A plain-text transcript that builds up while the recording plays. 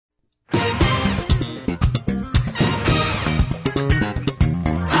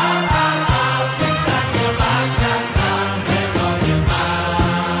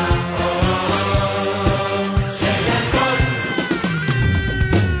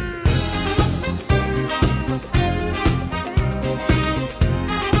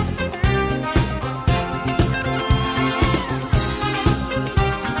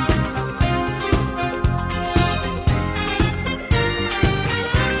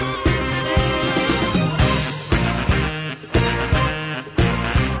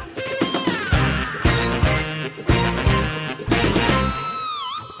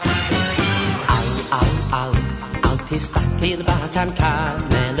בקנקן,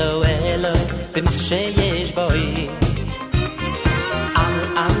 אלו אלו במה שיש בוי. אל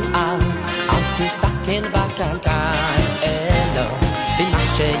תסתכל בקנקן, אלו במה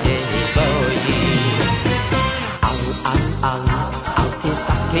שיש בוי. אל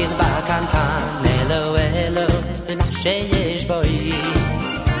תסתכל בקנקן, אלו אלו במה שיש בוי.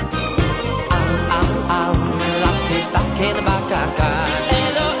 אל תסתכל בקנקן,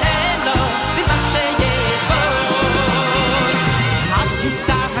 אלו אלו במה שיש בוי. אל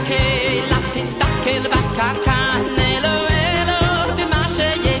תסתכל בקנקן, אלו אלו במה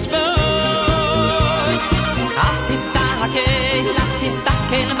שיש בוי. אל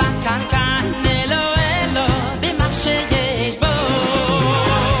תסתכל בקנקן, אלו אלו במה שיש בוי.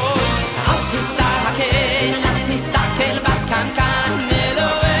 אל תסתכל בקנקן, אלו אלו במה שיש בוי. אל תסתכל בקנקן, אלו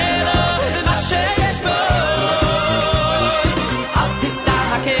אלו במה שיש בוי.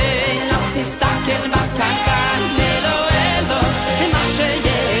 אלו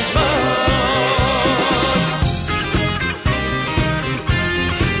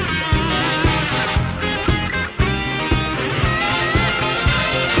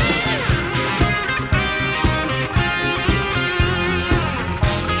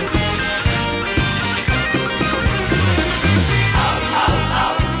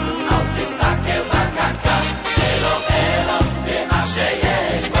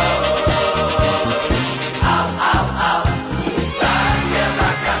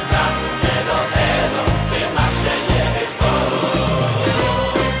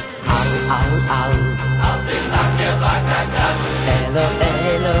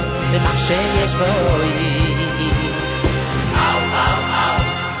אלו במה שיש בוי. אל תסתכל בקנקן, אלו אלו במה שיש בוי. אל תסתכל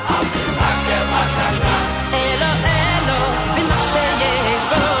בקנקן, אלו אלו במה שיש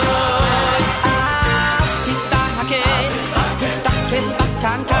בוי. אל תסתכל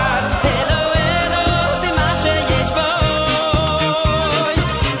בקנקן, אלו אלו במה שיש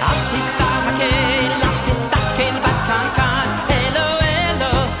בוי. תסתכל בקנקן, אלו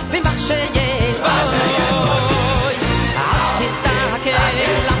אלו במה שיש בוי. אל תסתכל בקנקן, אלו אלו במה שיש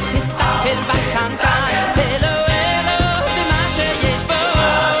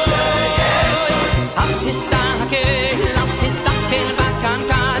בוי. אל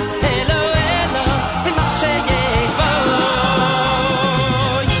תסתכל בקנקן, אלו אלו במה שיש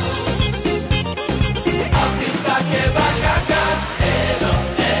בוי. אל תסתכל בקנקן,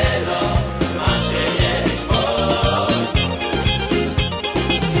 אלו אלו במה שיש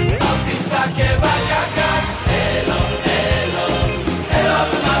בוי. אל תסתכל בקנקן, אלו אלו במה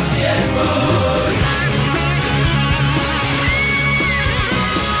שיש בוי.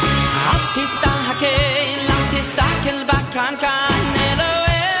 אל תסתכל בקנקן, אלו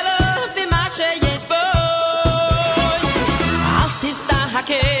אלו במה שיש בוי. אל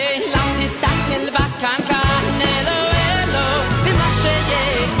תסתכל בקנקן, אלו אלו במה שיש בוי. אל תסתכל בקנקן, אלו אלו במה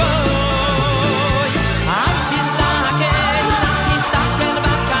שיש בוי. אל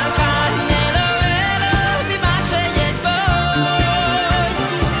תסתכל בקנקן, אלו אלו במה שיש בוי.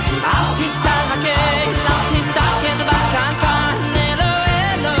 אל תסתכל בקנקן, אלו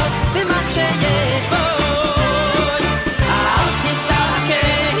אלו במה שיש בוי.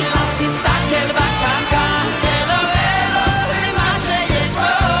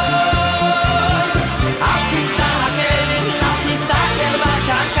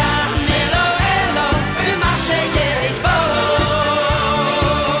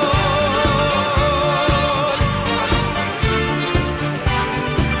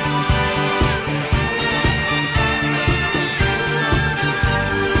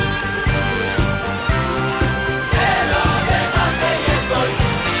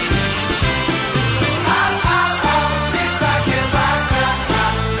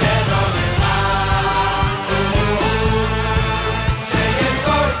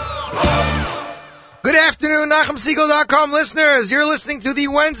 Good afternoon, NachumSegal.com listeners. You're listening to the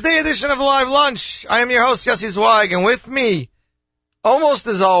Wednesday edition of Live Lunch. I am your host, Yossi Zweig, and with me, almost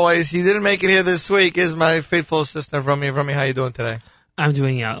as always, he didn't make it here this week, is my faithful assistant, Vrami. Vrami, how you doing today? I'm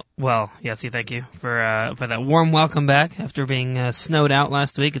doing well, Yossi, thank you for that warm welcome back after being snowed out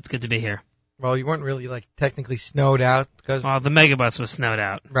last week. It's good to be here. Well, you weren't really, technically snowed out, because... Well, the Megabus was snowed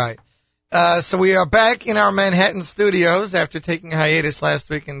out. Right. So we are back in our Manhattan studios after taking a hiatus last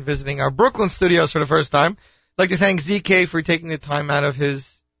week and visiting our Brooklyn studios for the first time. I'd like to thank ZK for taking the time out of his,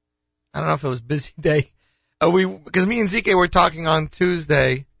 I don't know if it was busy day. Because me and ZK were talking on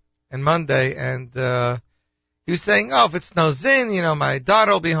Tuesday and Monday, and he was saying, if it snows in, my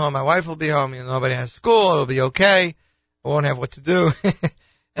daughter will be home, my wife will be home, nobody has school, it'll be okay, I won't have what to do.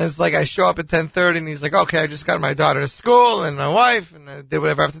 And it's like I show up at 10:30, and he's like, okay, I just got my daughter to school and my wife, and I did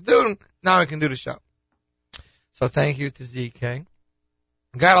whatever I have to do, and now I can do the show. So thank you to ZK.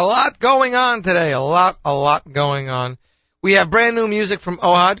 Got a lot going on today. A lot going on. We have brand new music from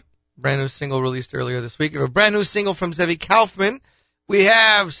Ohad. Brand new single released earlier this week. We have a brand new single from Zevi Kaufman. We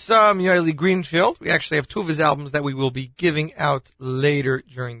have some Yoeli Greenfield. We actually have 2 of his albums that we will be giving out later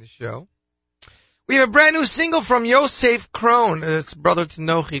during the show. We have a brand new single from Yosef Krohn. It's brother to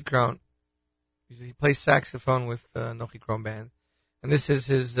Nochi Krohn. He plays saxophone with Nochi Krohn Band. And this is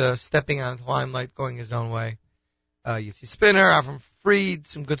his stepping onto limelight, going his own way. Yitzi Spinner, Avram Fried,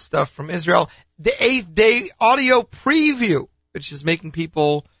 some good stuff from Israel. The 8th Day audio preview, which is making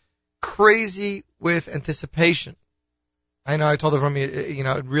people crazy with anticipation. I know I told everyone,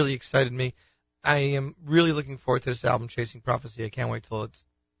 it really excited me. I am really looking forward to this album, Chasing Prophecy. I can't wait till it's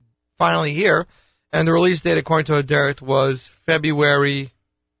finally here. And the release date, according to Aderet, was February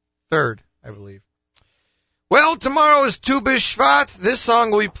 3rd, I believe. Well, tomorrow is Tu B'Shvat. This song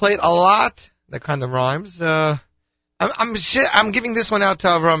will be played a lot. That kind of rhymes. I'm giving this one out to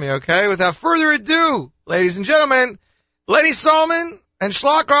Avrami, okay? Without further ado, ladies and gentlemen, Lenny Solomon and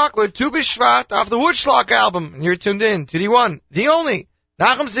Shlock Rock with Tu B'Shvat off the Woodschlock album. And you're tuned in to the one, the only,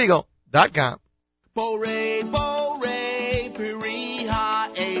 NachumSiegel.com. Borei, borei, peri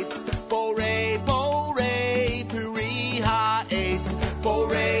ha'etz. Borei, borei, peri ha'etz.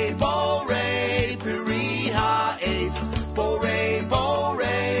 Borei, borei, peri ha'etz. Borei,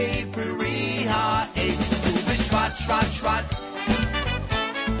 borei, peri ha'etz. Tu b'shvat, shvat, shvat.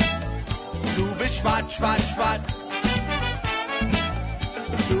 Tu b'shvat, shvat, shvat.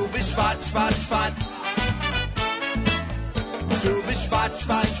 Tu b'shvat, shvat, shvat. Tu b'shvat,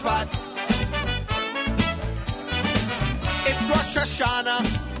 shvat, shvat. It's Rosh Hashanah.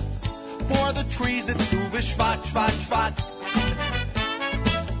 For the trees, it's Tu B'Shvat, Shvat, Shvat.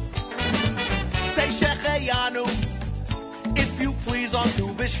 Say Shecheyanu, if you please, on Tu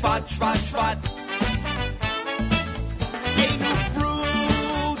B'Shvat, Shvat, Shvat. A new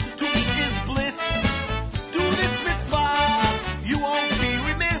fruit to eat is bliss. Do this mitzvah, you won't be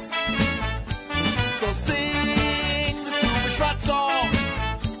remiss. So sing this Tu B'Shvat song.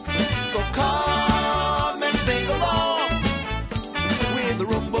 So come and sing along. With the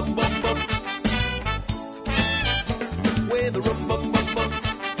rum bum bum bum. With the rum bum bum bum.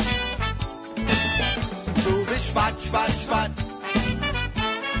 Tu b'shvat shvat shvat.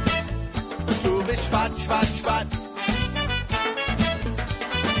 Tu b'shvat shvat shvat.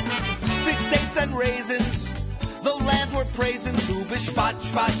 Fixed dates and raisins. The land we're praising. Tu b'shvat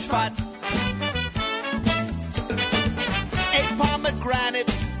shvat shvat. A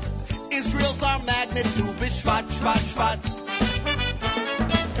pomegranate. Israel's our magnet. Tu b'shvat shvat shvat.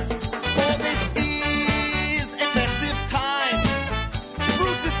 For this is a festive time.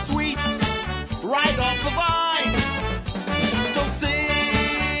 Fruit is sweet, right off the vine. So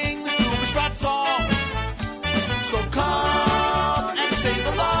sing this Tu B'Shvat song. So come and sing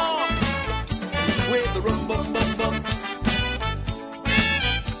along. With the rum bum bum bum.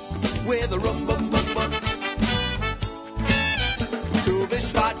 With the rum bum bum bum. Tu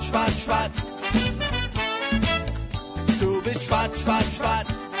B'Shvat shvat shvat. Tu B'Shvat shvat shvat.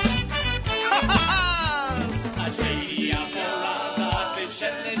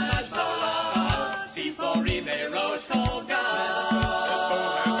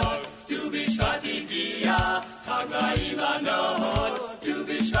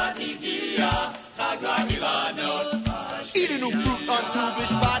 Eat a new fruit on Tu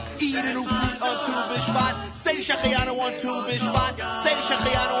B'Shvat. Eat a new fruit on Tu B'Shvat. Say Shecheyanu on Tu B'Shvat. Say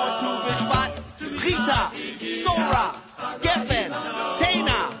Shecheyanu on Tu B'Shvat. Chita, Sora, Geffen,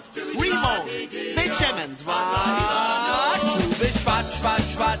 Tena, Rimon, Zeit Shemen, Dvash. Tu B'Shvat, Shvat,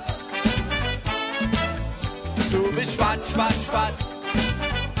 Shvat. Tu B'Shvat, Shvat, Shvat.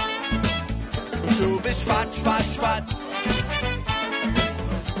 Tu B'Shvat, Shvat, Shvat.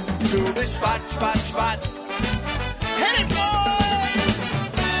 Tu B'Shvat, Shvat, Shvat. Hit it, boys!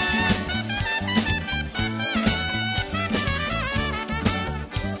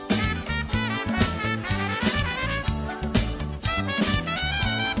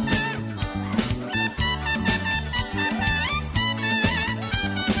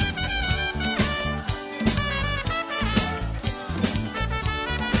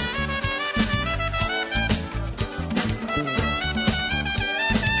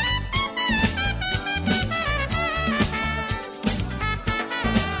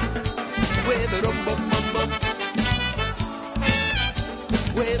 With a rum bum bum bum.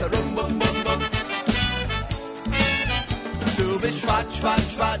 With a rum bum bum bum. Tu b'shvat shvat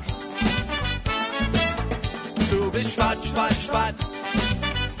shvat. Tu b'shvat shvat shvat.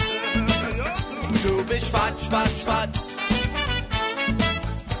 Tu b'shvat shvat shvat.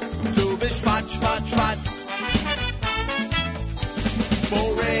 Tu b'shvat shvat shvat.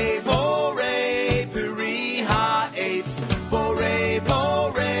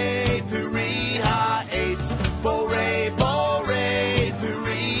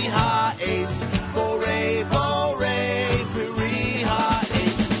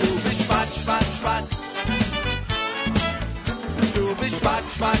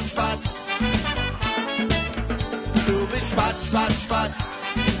 schwarz, schwarz.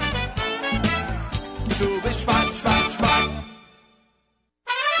 Du bist schwarz, schwarz, schwarz.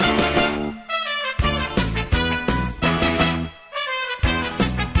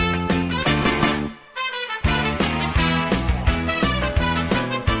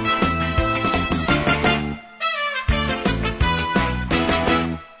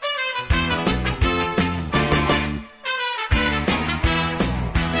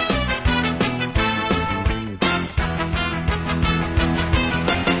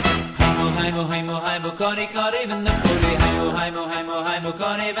 Kori kori ben the fully haimo haimo haimo haimo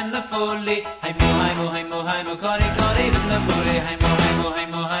kori ben the fully haimo haimo haimo haimo kori kori ben the fully haimo haimo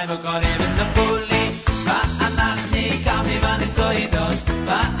haimo haimo kori ben the fully va anachni kami van soidot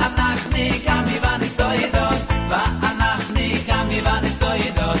va anachni kami van soidot va anachni kami van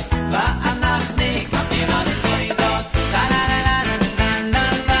soidot va anachni kami van soidot la la la la la la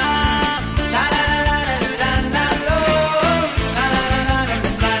la la la la la la lo la la la la la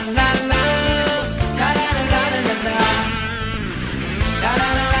la la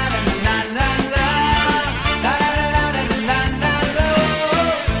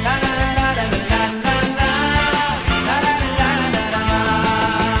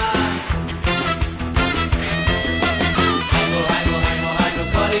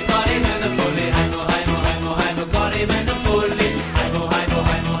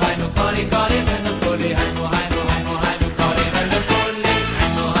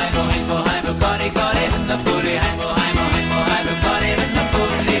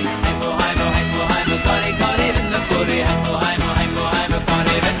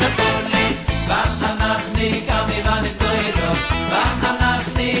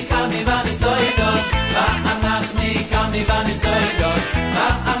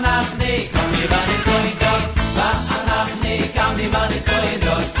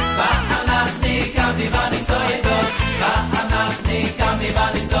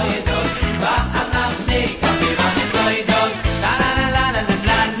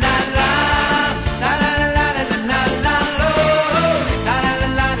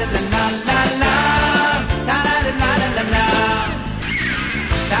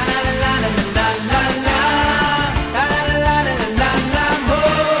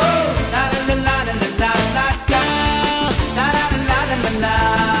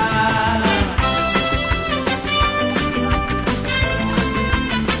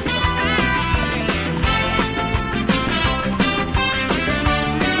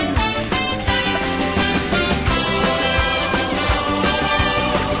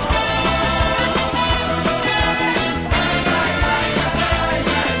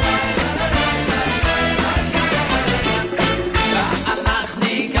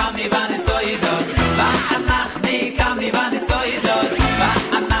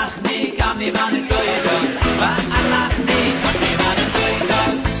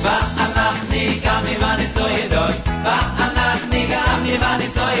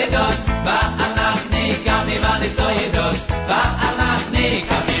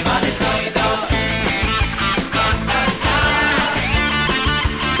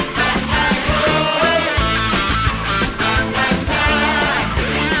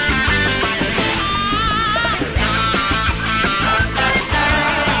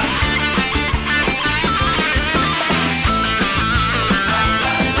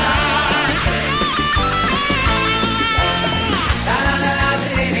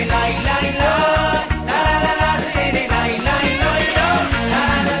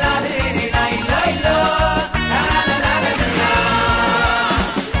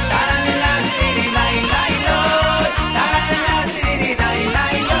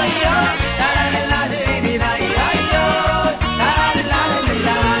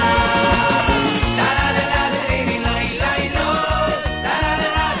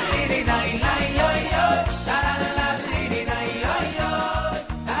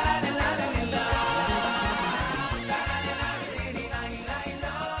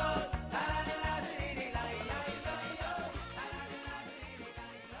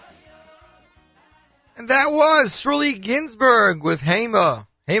That was Shirley Ginsburg with Haima,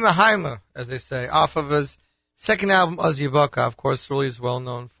 as they say, off of his second album, Uz Yibaka. Of course, Shirley is well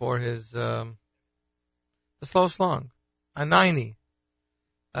known for his, the slow song, Anayni,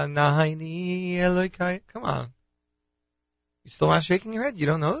 Elokai. Come on. You still not shaking your head? You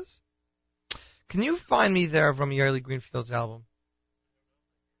don't know this? Can you find me there from Yerli Greenfield's album?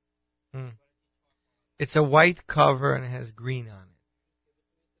 It's a white cover and it has green on it.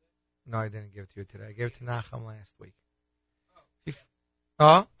 No, I didn't give it to you today. I gave it to Nachum last week.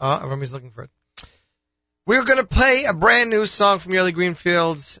 Everybody's looking for it. We're going to play a brand new song from Yerli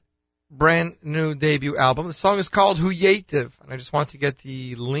Greenfield's brand new debut album. The song is called Hu Yetiv, and I just wanted to get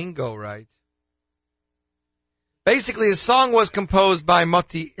the lingo right. Basically, the song was composed by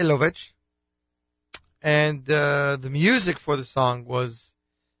Moti Ilovich, and the music for the song was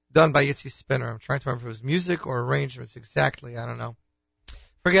done by Yitzi Spinner. I'm trying to remember if it was music or arrangements exactly. I don't know.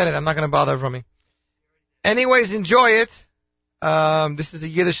 Forget it. I'm not going to bother Rumi. Anyways, enjoy it. This is a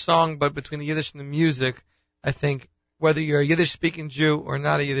Yiddish song, but between the Yiddish and the music, I think whether you're a Yiddish-speaking Jew or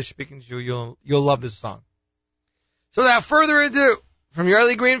not a Yiddish-speaking Jew, you'll love this song. So without further ado, from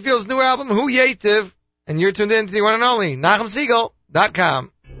Yerli Greenfield's new album, Hu Yetiv, and you're tuned in to the one and only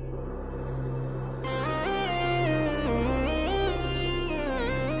NachumSiegel.com.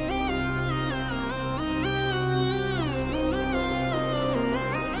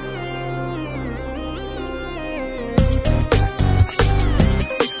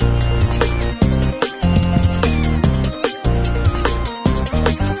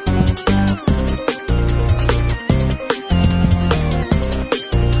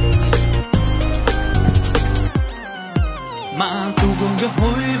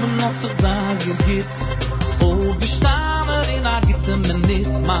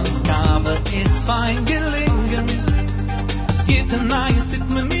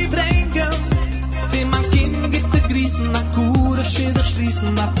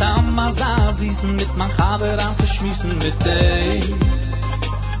 Mit man Chaber anzuschmissen mit dem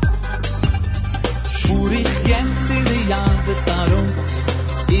Fuhr ich ganz in die Jahre daraus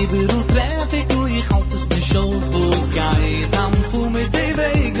Überall treff ich und ich halt es nicht aus Wo es geht, am Fuhr mit den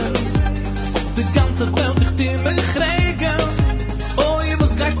Wegen Auf die ganze Welt ich bin mich regen Oh, ich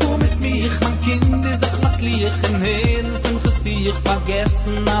muss gleich fuhr mit mich Mein Kind ist auch was liegen Hin sind es dich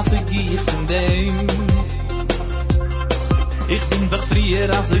vergessen Als ich gehe von dem Ich bin doch früher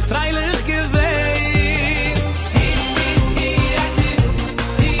als ich freilich gewesen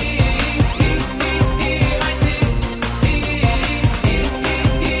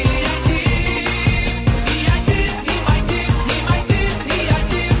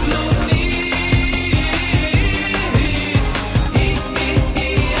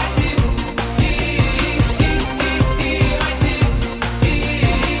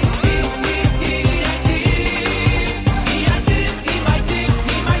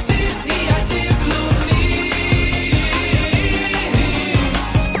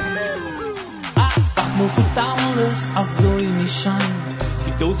Also in die Schein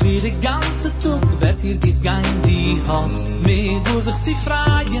Gibt aus wie die ganze Tag Wird hier gegangen Die hast mit wo sich zu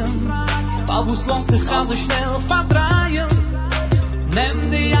freien Weil wo's los dich so schnell verdrehen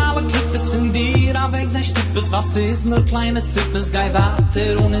Nimm die alle Klippes von dir Weg sein Stippes Was ist nur kleine Zippes Geh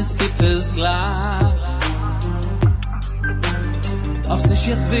weiter und es gibt es gleich Darfst nicht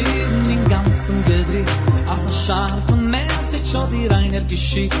jetzt werden den ganzen Gedreht Als ein scharfer Message hat dir einer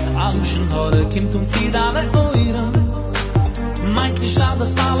geschickt Auschen Hore kommt und zieht alle Euren Meint nicht an,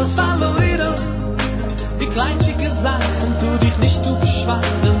 dass alles verloren Die kleinschicke Sachen tu dich nicht zu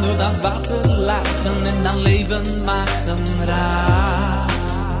beschwachen Nur das Warte lachen in dein Leben machen rar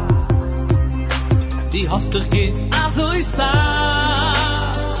Die Hostel geht's also ich sag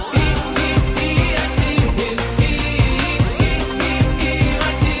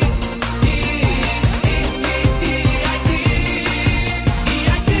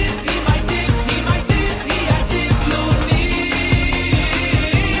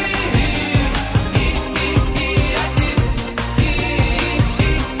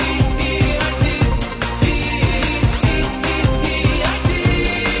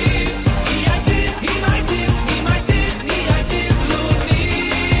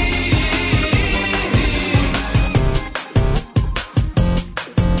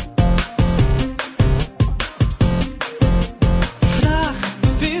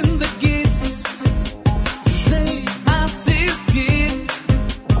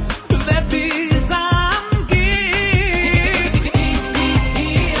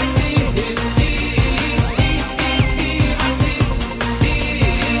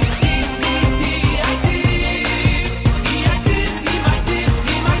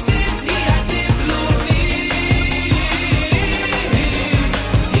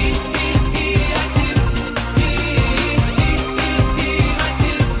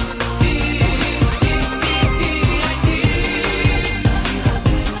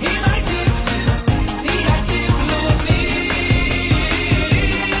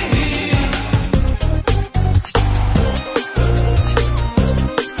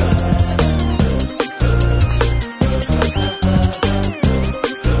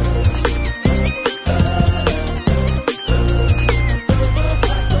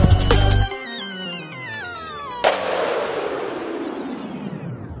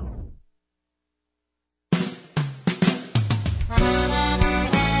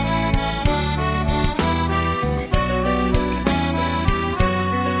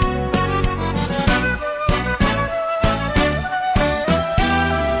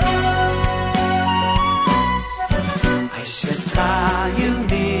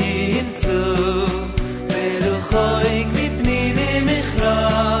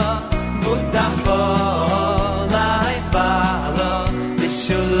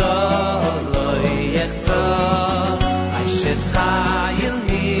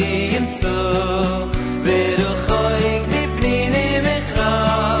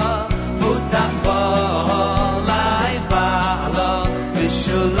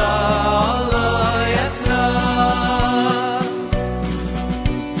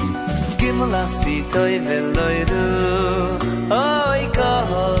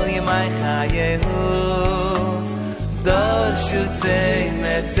my chayehu dor shutzei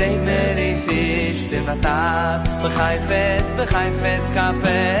mer fish te vatas bechayfetz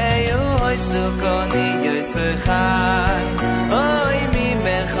kapeu hoy sukoni yosechai oy mi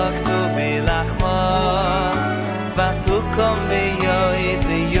merchok tu bilachmo vatukom beyoid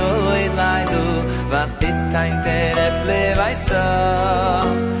laidu vatitayn teref levaisa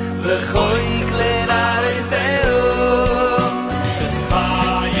v'choy klerare seu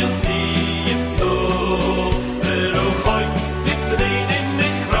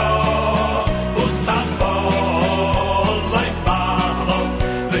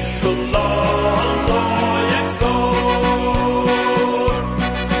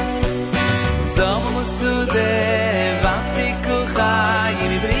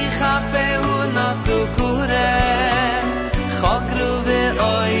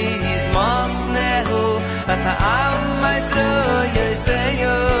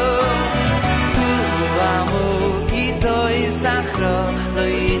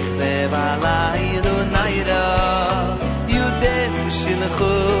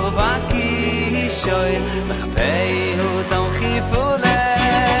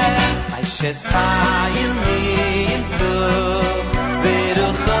Shes hayl mi tzu veru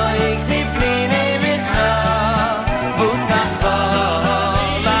khoyk mi pline mikha butafo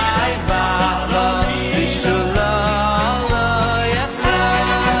lay balo bishula lo yaksa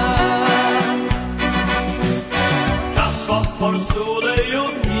Kafo por sule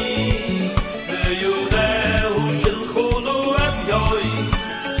yuni de yude u shel khulu ab yoy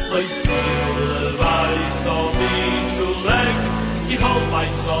oy sul vay so bishulek I hope I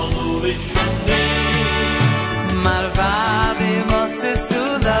saw Marvadi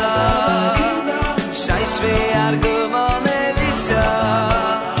Mosesula Shai Shvear Gumon Elisha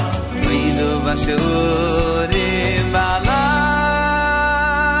Midu Vashurim Bala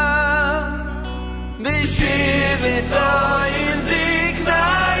Bishivito Yizikna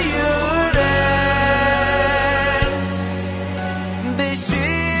Yures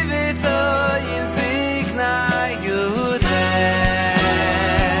Bishivito Yizikna Yures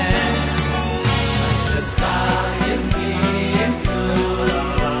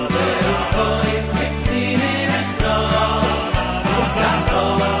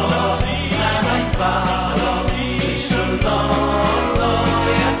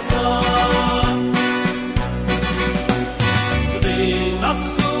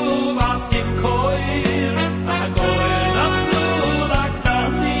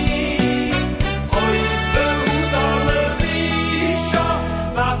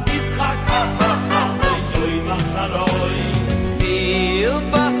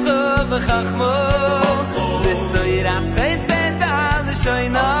Chachmo V'soy ras chesed al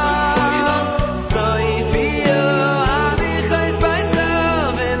shoyno Soy fiyo Ali chos baiso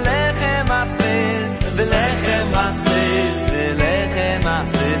V'lechem atzlis V'lechem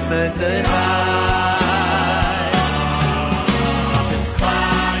atzlis V'soy chai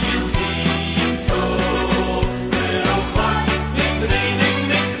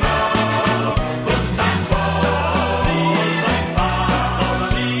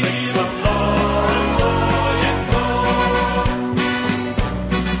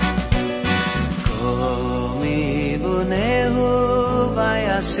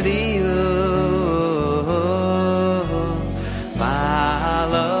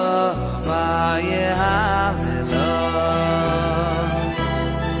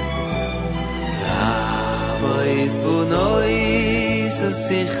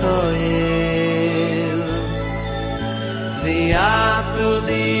Sichoel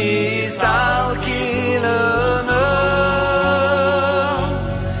Viatuli Salkilono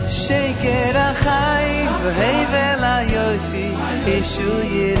Sheker Achai V'hevel HaYofi Ishu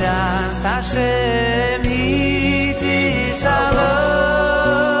Yiras Hashem Iti Salom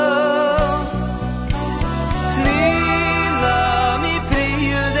Tnila Mi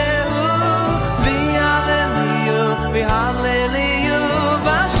Priyudehu V'Hallelu V'Hallelu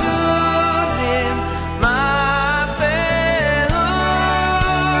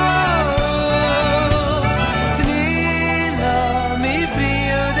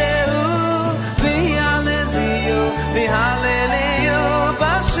Hallelujah,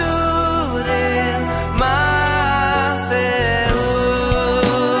 Bashurim, Maseu.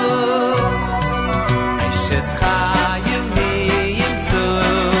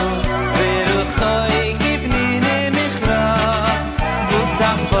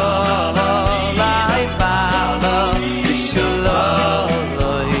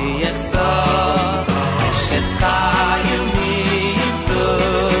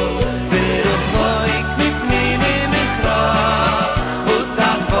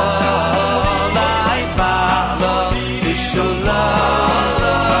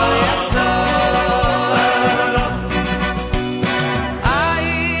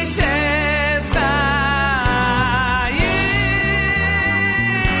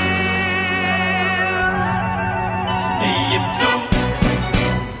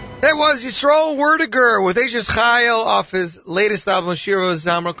 was Yisrael Werdiger with Ashes Chayil off his latest album, Shiro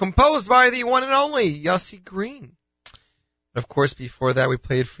Zamra, composed by the one and only Yossi Green. Of course, before that, we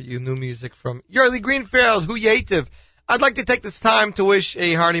played for you new music from Yerli Greenfield, Hu Yativ. I'd like to take this time to wish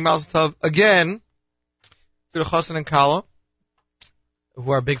a hearty Mazel Tov again to the Chassan and Kala, who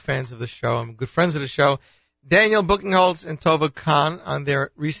are big fans of the show and good friends of the show, Daniel Buckenholz and Tova Khan on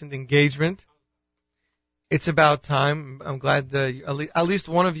their recent engagement. It's about time. I'm glad at least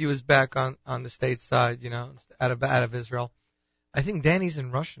one of you is back on the state side, out of Israel. I think Danny's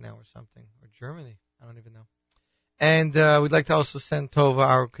in Russia now or something, or Germany. I don't even know. And we'd like to also send Tova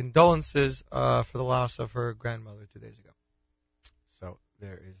our condolences for the loss of her grandmother 2 days ago. So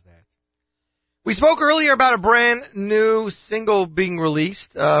there is that. We spoke earlier about a brand new single being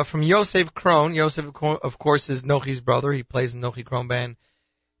released from Yosef Krohn. Yosef, of course, is Nochi's brother. He plays in Nochi Krohn Band.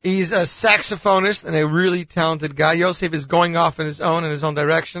 He's a saxophonist and a really talented guy. Yosef is going off in his own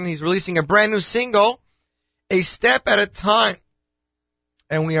direction. He's releasing a brand new single, A Step at a Time.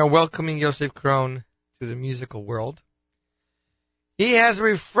 And we are welcoming Yosef Krohn to the musical world. He has a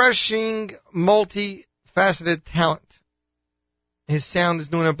refreshing, multifaceted talent. His sound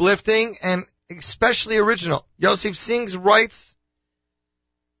is new and uplifting and especially original. Yosef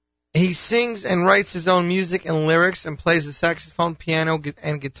He sings and writes his own music and lyrics and plays the saxophone, piano,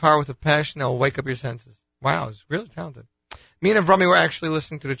 and guitar with a passion that will wake up your senses. Wow, he's really talented. Me and Avrami were actually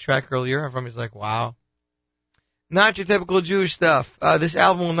listening to the track earlier. Avrami's like, wow. Not your typical Jewish stuff. This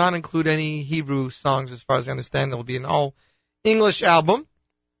album will not include any Hebrew songs as far as I understand. It will be an all-English album.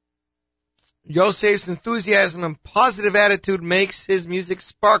 Yosef's enthusiasm and positive attitude makes his music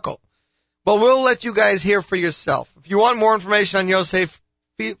sparkle. But we'll let you guys hear for yourself. If you want more information on Yosef,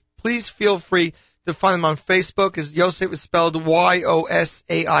 please feel free to find him on Facebook, as Yosef is spelled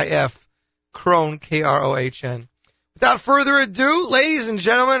Y-O-S-A-I-F, Krohn, K-R-O-H-N. Without further ado, ladies and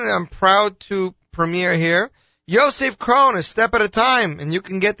gentlemen, I'm proud to premiere here Yosef Krohn, A Step at a Time, and you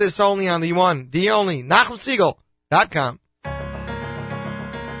can get this only on the one, the only, NachumSiegel.com.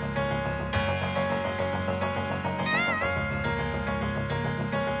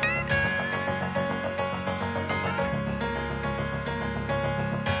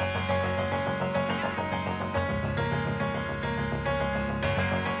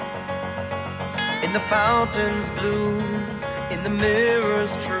 In the fountains blue, in the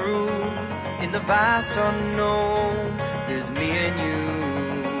mirrors true, in the vast unknown, there's me and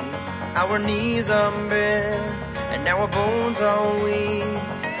you. Our knees are bent, and our bones are weak,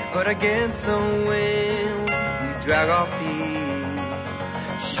 but against the wind, we drag our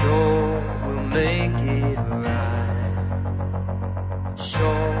feet. Sure, we'll make it right.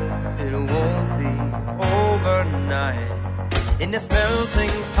 Sure, it won't be overnight. In this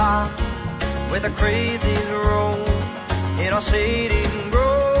melting pot, where the crazies roll, in our shady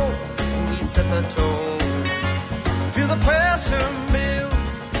grove, we set the tone. Feel the pressure build,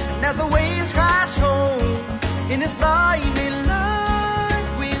 and as the waves crash home, in this blinding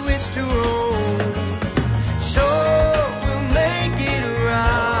light, we wish to roll. Sure, we'll make it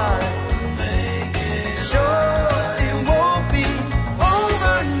right. Sure, it won't be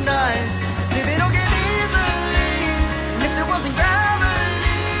overnight. Living don't get easily, and if there wasn't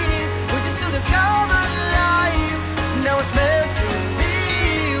gravity, would you still discover life? Now it's meant to be.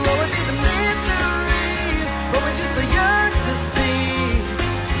 What would be the mystery? What would you so yearn to see?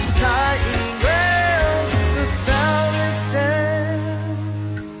 Tighten rails, the soundless dance.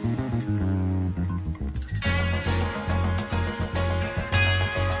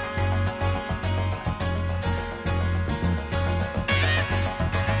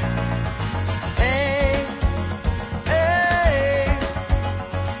 Hey, hey,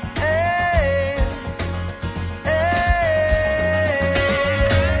 hey, hey.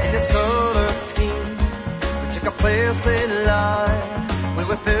 In this color scheme, we took a place in line. We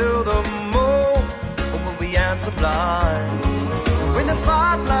would fill the mold, or will we answer blind? When the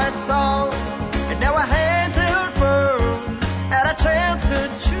spotlight's on, and now our hands held firm, at a chance to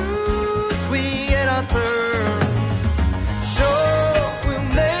choose, we get our turn. Sure, we'll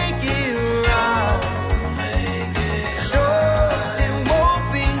make it right. Sure, it won't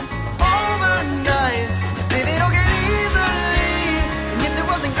be overnight. Living don't get easily, and if there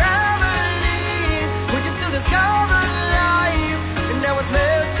wasn't gravity, would you still discover life? And now it's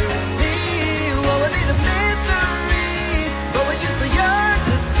meant to be. What would be the mystery? What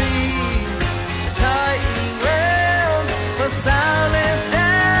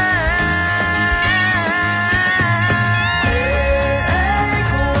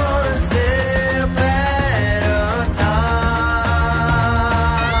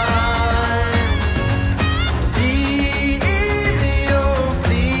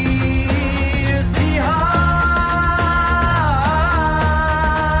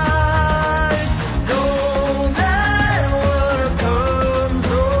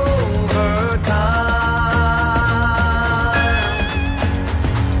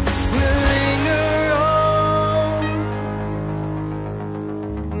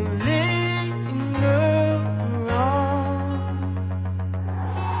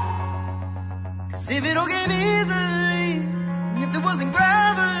See if it all came easily, if there wasn't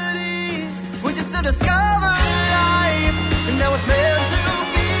gravity, we're just to discover life, and now it's meant to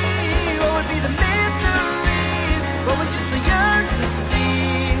be. What would be the mystery? What would just yearn to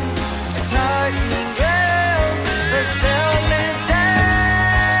see? A tightening round, a soundless dance.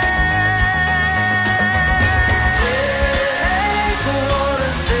 Take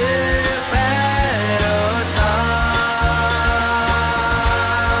one step at a time.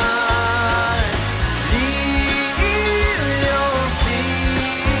 Leave your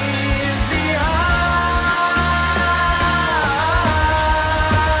fears behind.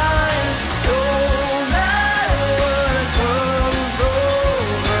 No matter what comes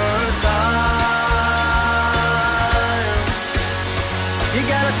over time, you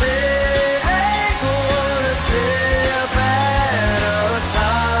gotta take one step at a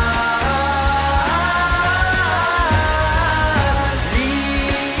time.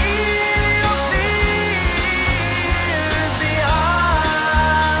 Leave your fears behind.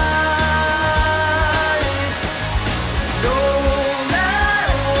 No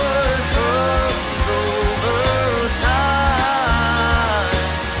matter what comes over time,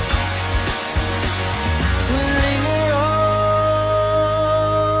 we'll linger on.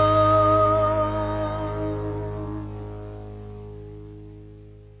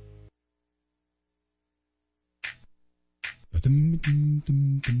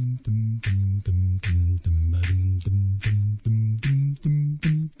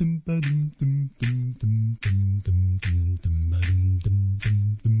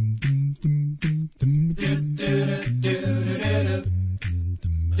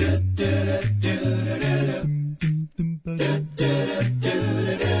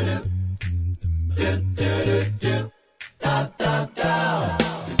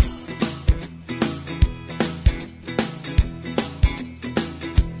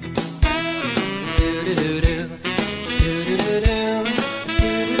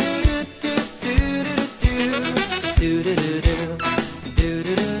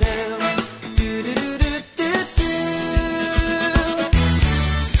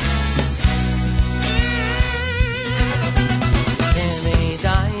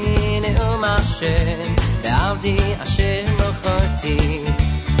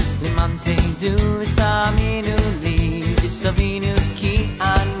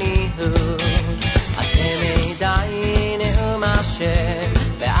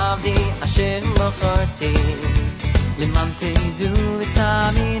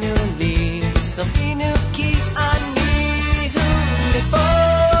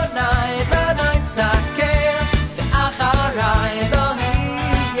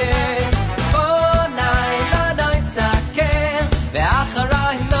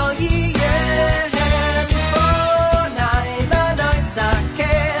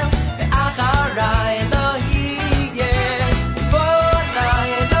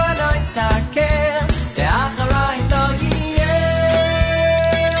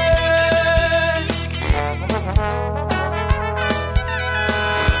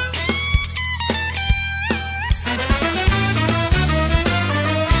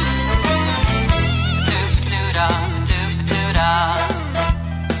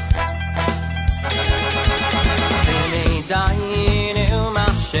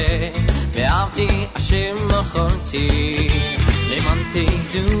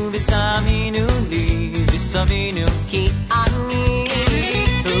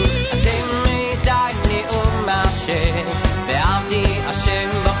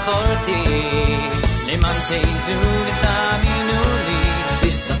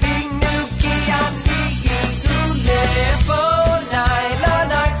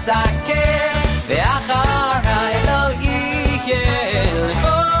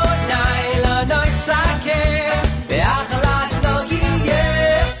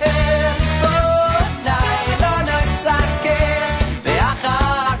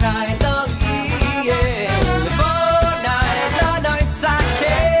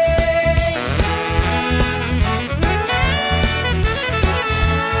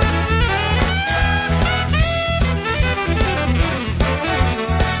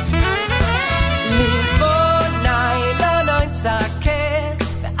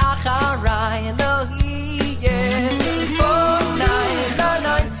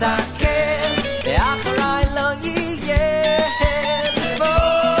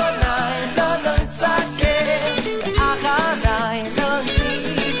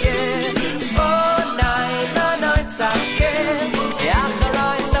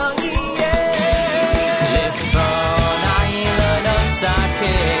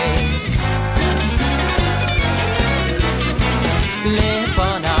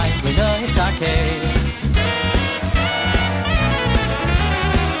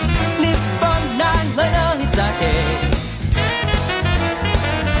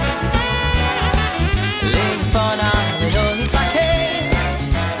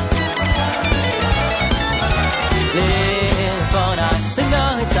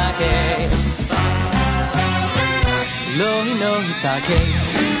 it's okay.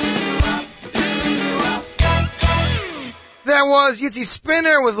 That was Yitzi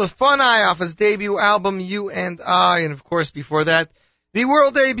Spinner with Lefanai off his debut album, You and I. And of course, before that, the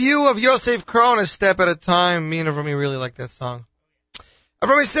world debut of Yosef Krohn, A Step at a Time. Me and Avrami really like that song.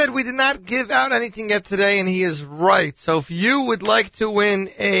 Avrami said we did not give out anything yet today, and he is right. So if you would like to win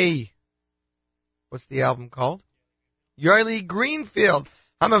what's the album called? Yoeli Greenfield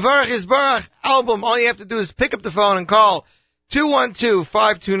Hamavarach Yisbarach album, all you have to do is pick up the phone and call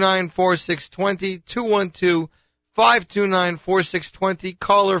 212-529-4620, 212-529-4620.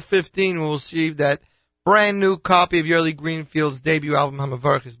 Caller 15 will receive that brand new copy of Yoeli Greenfield's debut album,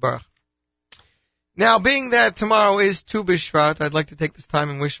 Hamavarach Yisbarach. Now, being that tomorrow is Tu B'Shvat, I'd like to take this time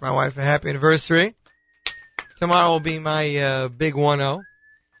and wish my wife a happy anniversary. Tomorrow will be my big 1-0.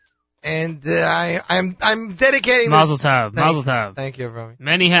 And I'm dedicating Mazel this. tov, Mazel tov. Thank you, Avrami.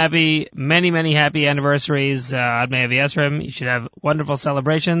 Many happy anniversaries. Ad Mei Yesrim. You should have wonderful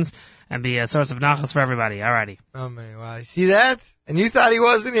celebrations and be a source of nachas for everybody. Alrighty. Oh man, wow. You see that? And you thought he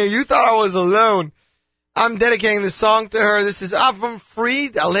wasn't here. You thought I was alone. I'm dedicating this song to her. This is Avram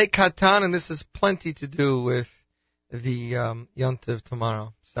Fried, Ale Katan, and this has plenty to do with the Yontiv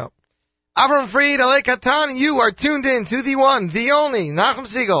tomorrow. So, Avram Fried, Ale Katan, you are tuned in to the one, the only,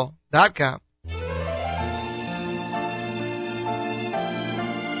 NachumSiegel.com.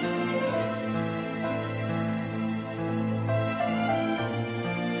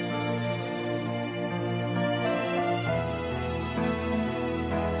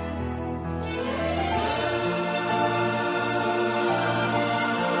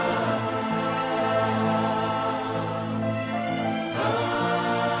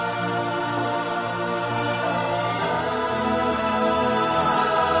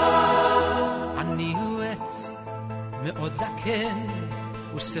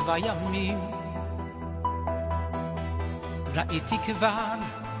 בימים ראיתי כבר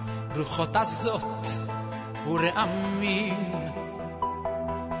רוחות עזות ורעמים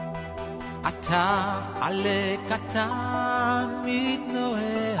אתה עלה קטן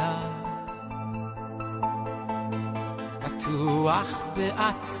מתנועע בטוח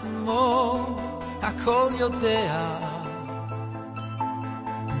בעצמו הכל יודע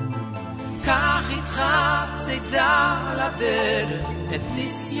קח איתך צידה לדרך את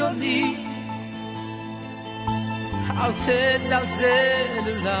ניסיוני אל תזלזל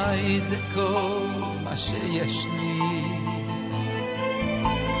אולי זה כל מה שיש לי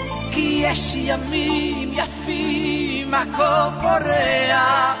כי יש ימים יפים הכל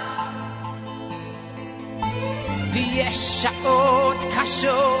פורח ויש שעות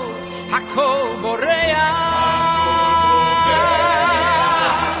קשות הכל בורח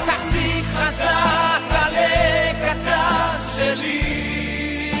תחזיק חזק עלה קטן שלי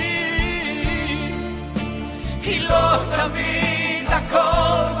כי לא תמיד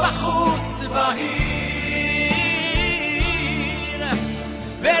הכל בחוץ בהיר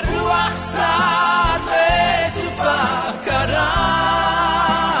ורוח סער וסופה קרה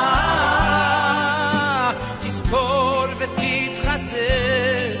תזכור ותתחזק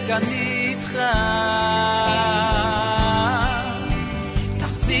אני איתך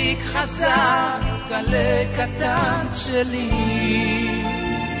תחזיק חזק עלה קטן שלי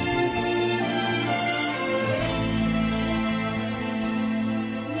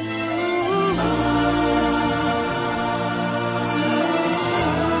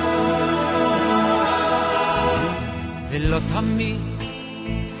ולא תמיד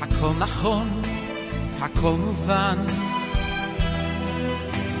הכל נכון, הכל מובן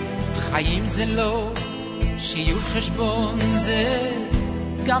חיים זה לא שיעור חשבון, זה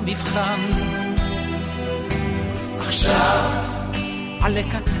גם מבחן עכשיו עלה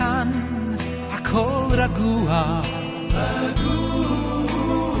קטן, הכל רגוע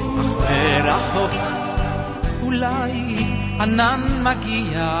אך ברחוק אולי ענן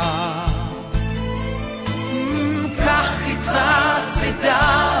מגיע קח איתך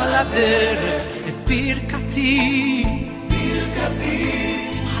צידה לדרך את ברכתי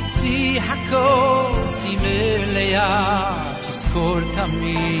חצי הכוס היא מלאה תזכור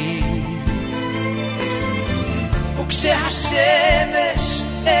תמיד וכשהשמש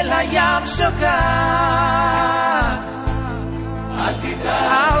אל הים שוקעת אל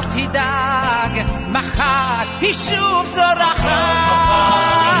תדאג מחר היא שוב זורחת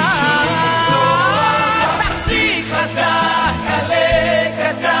תחזיק חזק עלה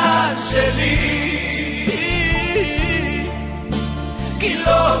קטן שלי כי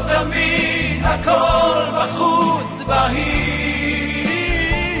לא תמיד הכל בחוץ בהיר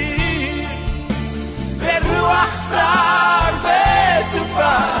ורוח סער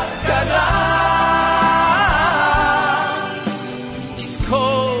בסופה קרה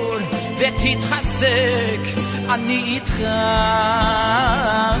אני איתך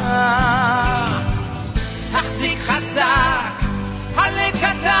החזיק חזק עלה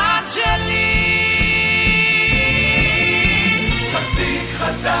קטן שלי תחזיק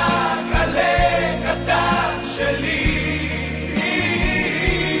חזק עלה קטן שלי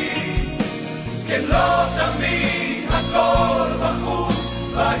כן לא תמיד הכל בחוץ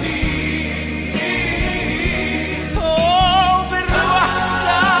בהיר ברוח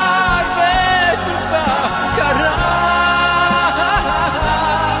שר וסופה קרה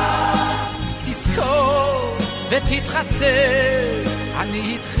תזכור ותתחסר אני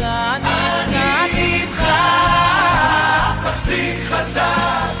איתך תחזיק חזק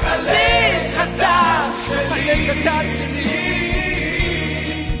עלה קטן שלי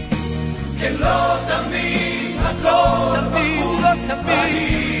כן לא תמיד הכל בחוץ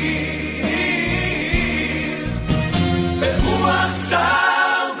בהיר ברוח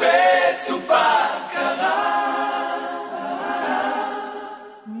שר וסופה קרה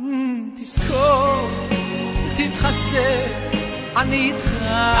תזכור ותתחסר אני איתך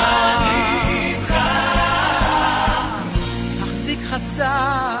החזיק חזק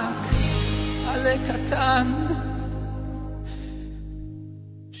עלה קטן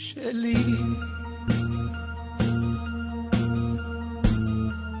שלי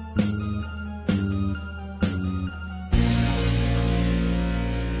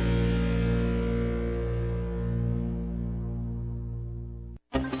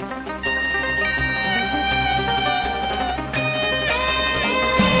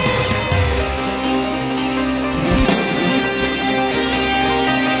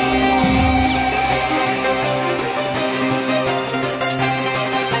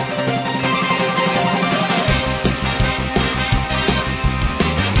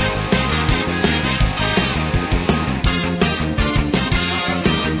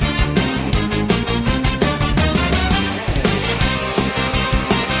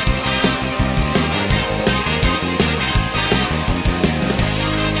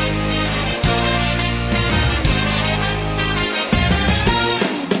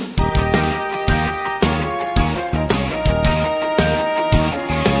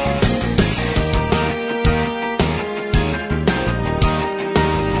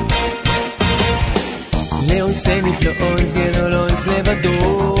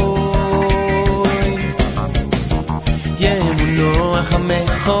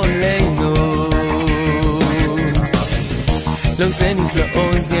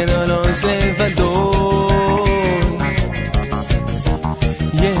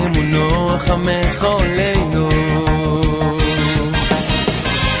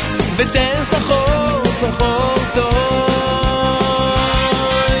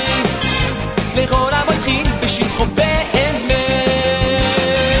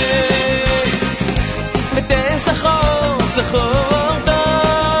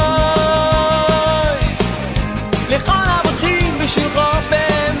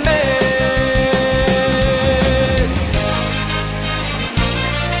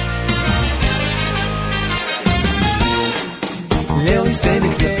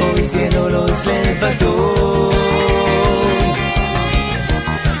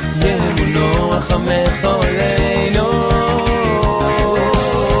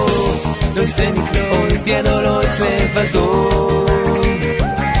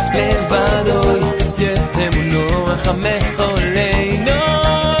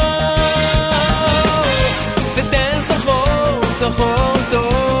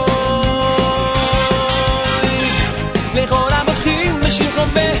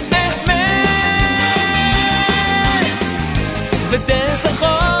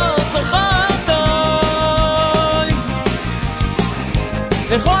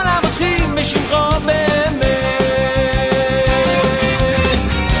לכל הרותחים בשבילך באמת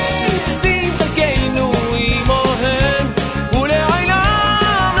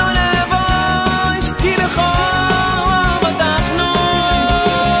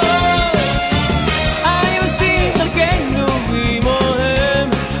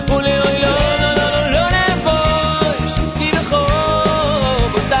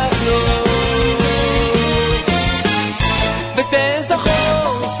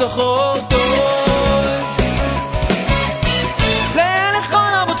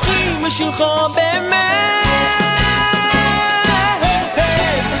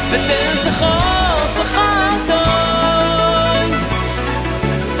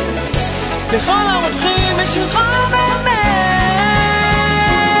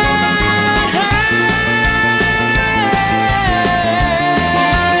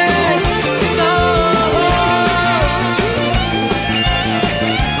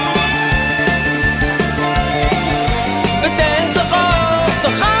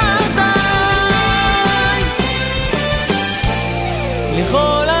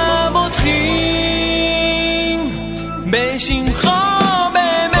בשמך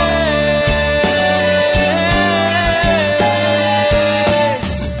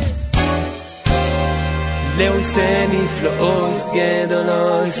Leo se nifloos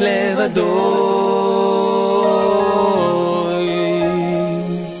gedolos levadoy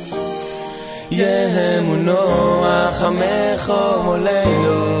Yehemuno achamecho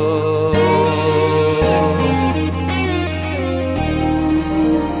moleo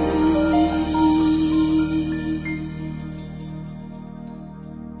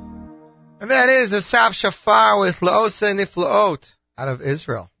And that is the Saf Shafar with Laose Niflaot out of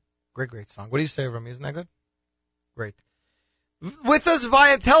Israel. Great song. What do you say, Rami? Isn't that good? Great. With us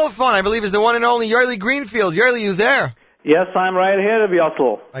via telephone, I believe, is the one and only Yerli Greenfield. Yerli, you there? Yes, I'm right here, Rabbi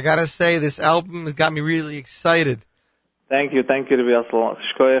Yossel. I gotta say, this album has got me really excited. Thank you, Rabbi Yossel.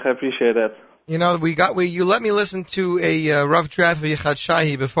 Shkoyach, I appreciate that. You know, you let me listen to a rough draft of Yichad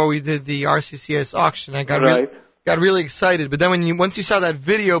Shahi before we did the RCCS auction. I got really excited. But then once you saw that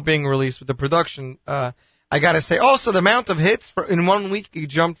video being released with the production, I gotta say, also the amount of hits in 1 week, you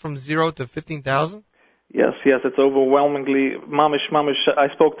jumped from 0 to 15,000. Yes, it's overwhelmingly mamish. I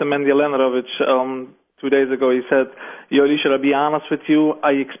spoke to Mendy Lenerovich 2 days ago. He said, Yoli, should I be honest with you?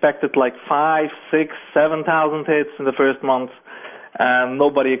 I expected like 5, 6, 7,000 hits in the first month, and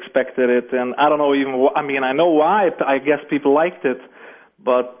nobody expected it. And I don't know even. I know why. I guess people liked it,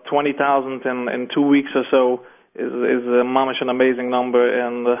 but 20,000 in 2 weeks or so is mamish an amazing number,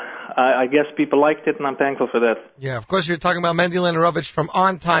 and I guess people liked it, and I'm thankful for that. Yeah, of course, you're talking about Mendy Lenerovich from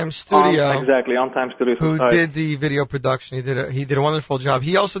On Time Studio. Exactly, On Time Studio. Who did the video production. He did a wonderful job.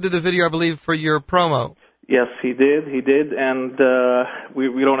 He also did the video, I believe, for your promo. Yes, he did, and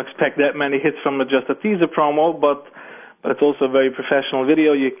we don't expect that many hits from just a teaser promo, but it's also a very professional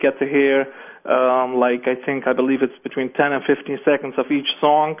video. You get to hear, I believe it's between 10 and 15 seconds of each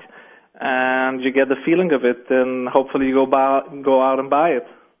song, and you get the feeling of it, and hopefully you go out and buy it.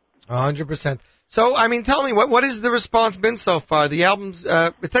 100%. So, tell me, what has the response been so far? The album's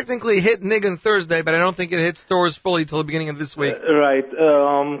technically hit Nigun Thursday, but I don't think it hit stores fully till the beginning of this week. Right.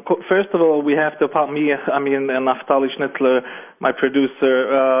 First of all, we have to and Naftali Schnitzler, my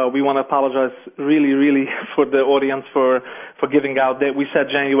producer, we want to apologize really to the audience for giving out that. We said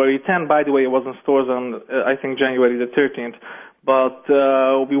January 10. By the way, it was in stores on, I think, January the 13th. But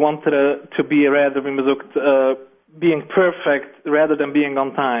we wanted to be rather being perfect rather than being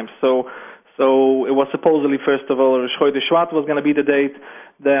on time. So it was supposedly, first of all, Rosh Chodesh Shvat was going to be the date.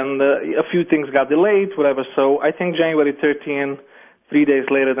 Then a few things got delayed, whatever. So I think January 13, 3 days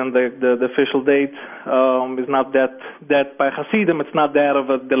later than the official date, is not that by Hasidim, it's not that of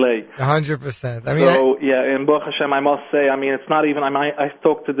a delay. 100%. In Baruch Hashem, I must say, it's not even. I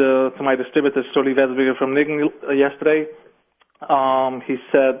talked to my distributor, Stoli Wetzberger from Nigun yesterday. He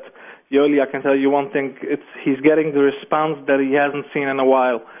said, Yoli, I can tell you one thing, he's getting the response that he hasn't seen in a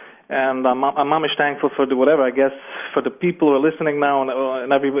while. And I'm mamish thankful for I guess, for the people who are listening now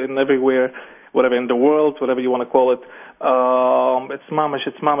and everywhere, whatever, in the world, whatever you want to call it. It's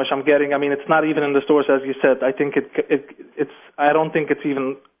mamish. I'm getting, it's not even in the stores, as you said. I think I don't think it's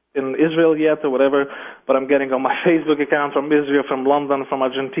even in Israel yet or whatever, but I'm getting on my Facebook account from Israel, from London, from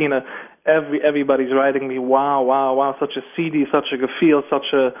Argentina. Everybody's writing me, wow, such a CD, such a feel,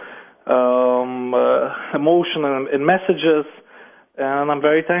 such a emotion and messages, and I'm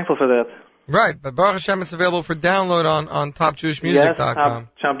very thankful for that. Right, but Baruch Hashem, it's available for download on TopJewishMusic.com.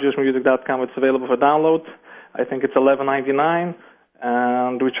 Yes, TopJewishMusic.com. It's available for download. I think it's $11.99.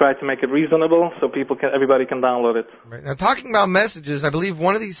 And we try to make it reasonable so everybody can download it. Right. Now, talking about messages, I believe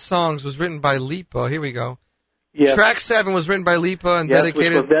one of these songs was written by Lipa. Here we go. Yes. Track 7 was written by Lipa and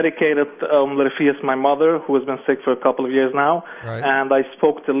dedicated. Which was dedicated to my mother, who has been sick for a couple of years now. Right. And I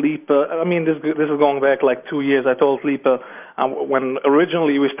spoke to Lipa. This is going back like 2 years. I told Lipa when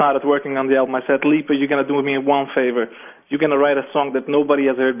originally we started working on the album. I said, Lipa, you're going to do me one favor. You're going to write a song that nobody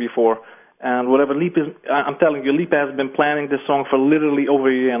has heard before. And whatever I'm telling you, Lipa has been planning this song for literally over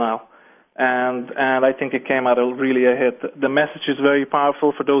a year now. And I think it came out really a hit. The message is very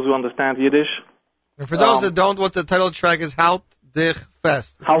powerful for those who understand Yiddish. And for those that don't, what the title track is, Halt dich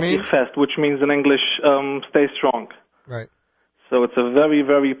fest. Halt dich fest, which means in English, stay strong. Right. So it's a very,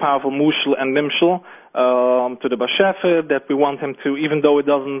 very powerful mushel and nimshel to the Bashefer that we want him to, even though it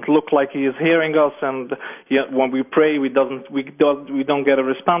doesn't look like he is hearing us, and when we pray, we don't get a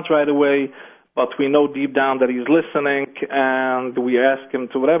response right away, but we know deep down that he's listening, and we ask him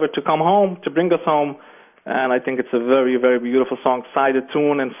to come home, to bring us home, and I think it's a very, very beautiful song. Side the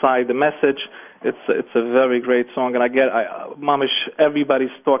tune and side the message. It's a very great song, and Mamish,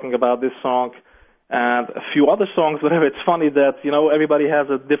 everybody's talking about this song. And a few other songs, whatever. It's funny that, everybody has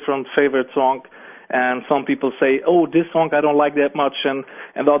a different favorite song. and some people say, oh, this song I don't like that much, and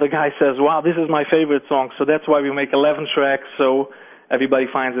the other guy says, wow, this is my favorite song. So that's why we make 11 tracks, so everybody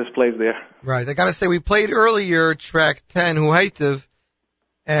finds his place there. Right. I gotta say, we played earlier track 10, Hu Yativ,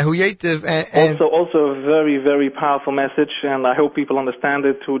 and also a very, very powerful message, and I hope people understand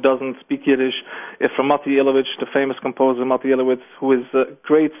it who doesn't speak Yiddish. It's from Matti Ilovich, the famous composer Matti Ilovich, who is a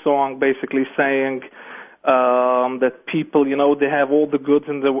great song basically saying that people, you know, they have all the goods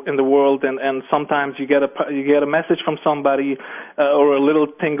in the world, and sometimes you get a message from somebody, or a little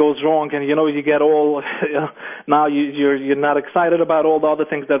thing goes wrong, and you know you get all now you're not excited about all the other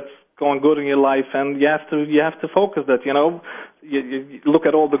things that's going good in your life, and you have to focus that, you know. You look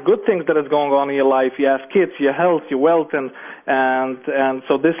at all the good things that is going on in your life. You have kids, your health, your wealth, and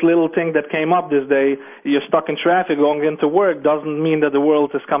so this little thing that came up this day, you're stuck in traffic going into work, doesn't mean that the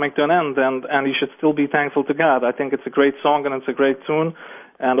world is coming to an end, and you should still be thankful to God. I think it's a great song and it's a great tune,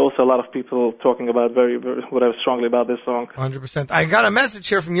 and also a lot of people talking about very, very strongly about this song. 100%. I got a message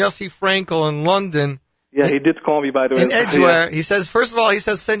here from Yossi Frankel in London. Yeah, he did call me, by the way. In Edgware. Yeah. He says, first of all,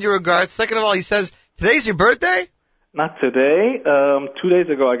 send you regards. Second of all, he says, today's your birthday? Not today. 2 days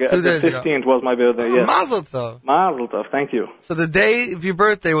ago, I guess. The 15th was my birthday, yes. Mazel tov. Mazel tov, thank you. So the day of your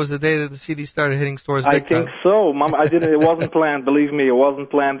birthday was the day that the CD started hitting stores big I think time. so. Mom, it wasn't planned, believe me, it wasn't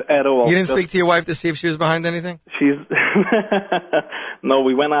planned at all. You didn't speak to your wife to see if she was behind anything? No,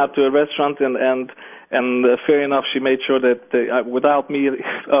 we went out to a restaurant and fair enough, she made sure that without me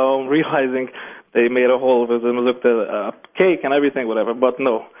realizing, they made a whole of it and looked at a cake and everything, whatever. But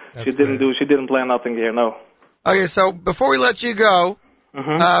no, she didn't plan nothing here, no. Okay, so before we let you go,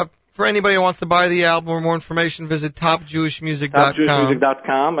 for anybody who wants to buy the album or more information, visit topjewishmusic.com.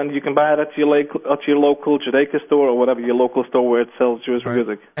 Topjewishmusic.com, and you can buy it at your local Judaica store or whatever, your local store where it sells Jewish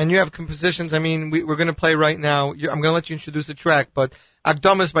music. And you have compositions. I mean, we're going to play right now. I'm going to let you introduce the track, but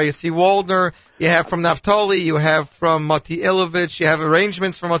Akdamis by Yitzi Waldner, you have from Naftali, you have from Matti Ilovich, you have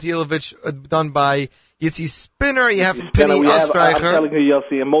arrangements from Matti Ilovich done by Yitzi Spinner, you have from Penny Ostreicher. I'm telling you,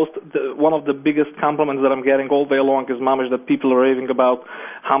 Yossi, one of the biggest compliments that I'm getting all day long is mamish that people are raving about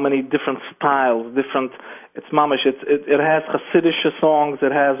how many different styles, it's mamish, it has Hasidic songs,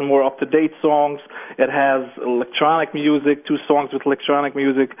 it has more up-to-date songs, it has electronic music, 2 songs with electronic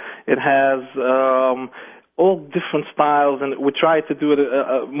music, it has all different styles, and we try to do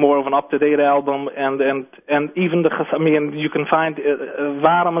it more of an up-to-date album, and even you can find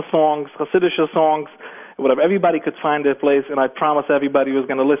Varma songs, Hasidic songs, whatever. Everybody could find their place, and I promise everybody who's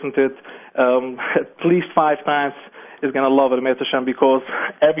going to listen to it at least 5 times is going to love it, Emet Hashem, because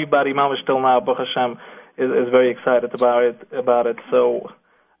everybody, mamash till now, Baruch Hashem, is very excited about it. So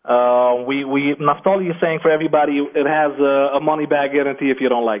Naftali is saying for everybody, it has a money-back guarantee if you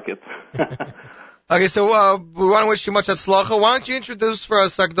don't like it. Okay, so we want to wish you much atzlacha. Why don't you introduce for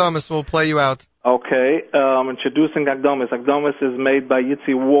us Akdamis? We'll play you out. Okay, introducing Akdamis. Akdamis is made by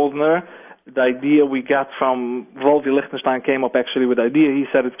Yitzi Waldner. The idea we got from Wolfi Lichtenstein came up actually with the idea. He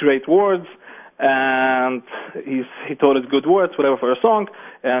said it's great words, and he thought it's good words, whatever, for a song,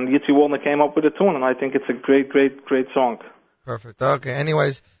 and Yitzi Waldner came up with a tune, and I think it's a great, great, great song. Perfect. Okay,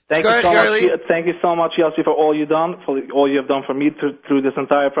 anyways. Thank you so much, Yossi, for all you've done, for all you have done for me through this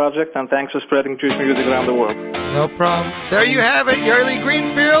entire project, and thanks for spreading Jewish music around the world. No problem. There you have it, Yerli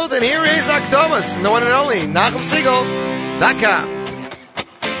Greenfield, and here is Akdamis, the one and only, NachumSiegel.com.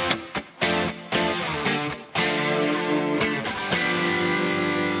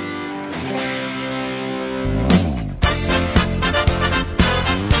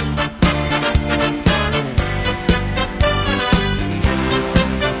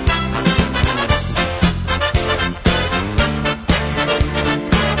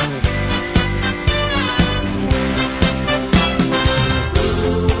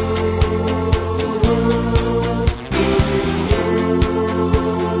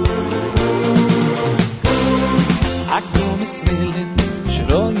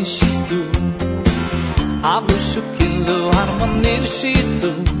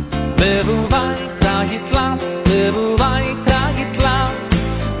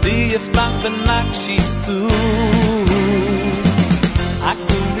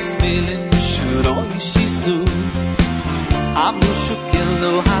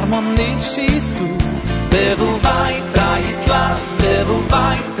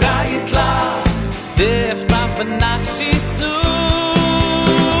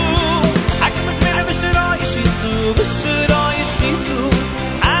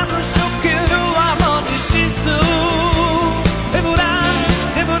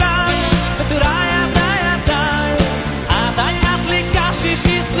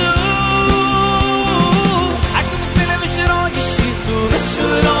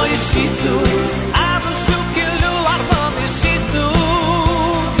 Shisu,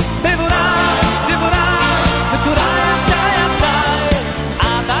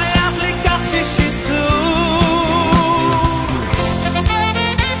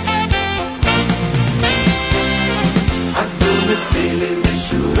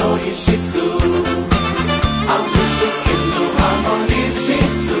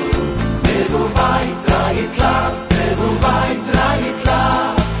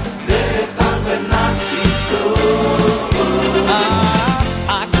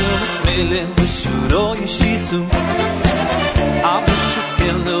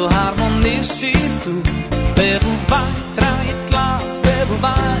 harmonishisu beru vai trai klas beru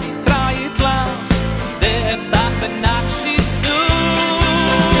vai trai klas de eftach benachshisu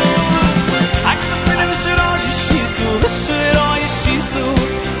akmas benachshisu yishisu yishisu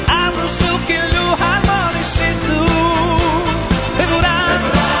amru shukilu harmonishisu beru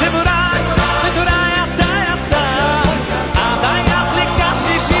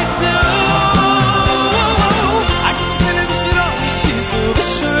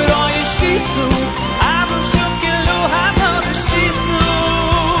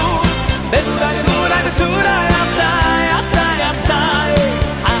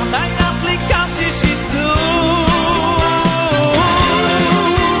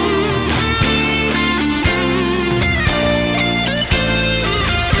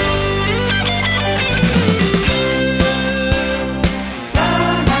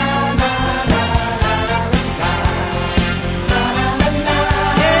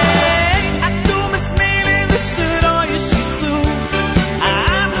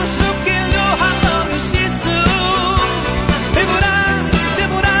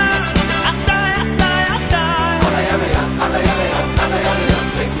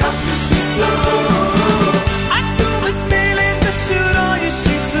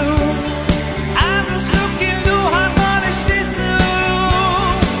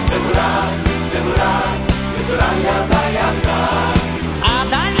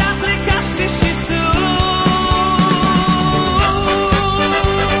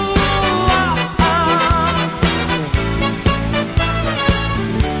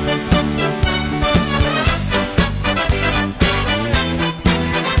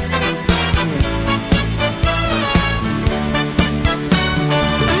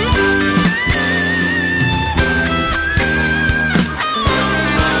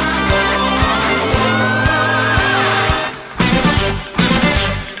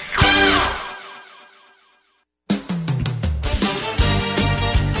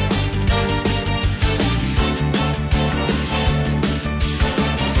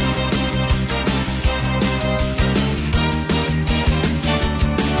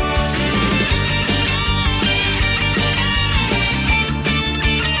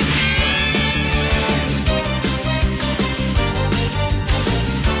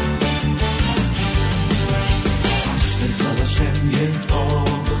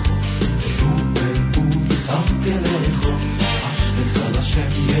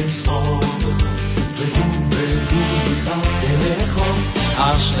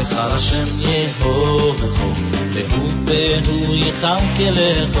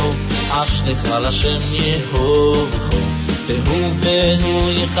Echal Hashem Yehovecho Tehu vehu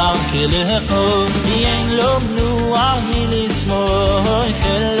yichalkelecho V'yein lo nu al mi lismoch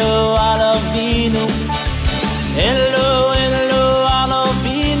Elo al Avinu Elo al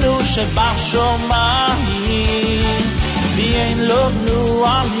Avinu שבשמיים V'yein lo nu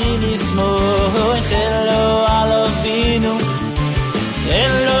al mi lismoch Elo al Avinu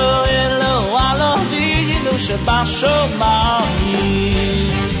Elo al Avinu שבשמיים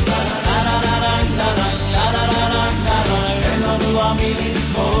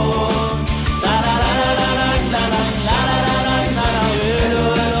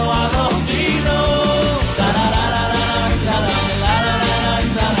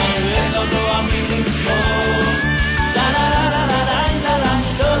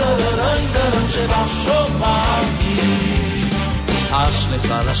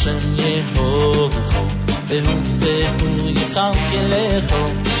אשלך לשם יהובכו והוא יחלקלכו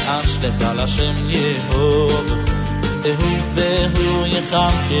אשלך לשם יהובכו והוא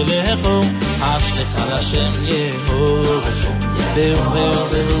יחלקלכו אשלך לשם יהובכו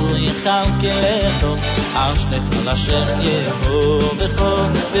והוא יחלקלכו אשלך לשם יהובכו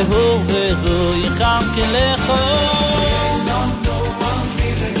והוא יחלקלכו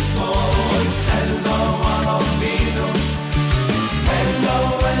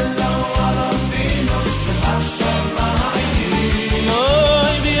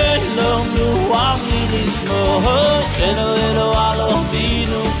Elo elo alo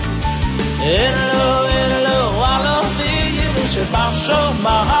vinu Elo elo alo vinu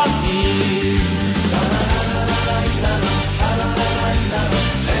שבשמיים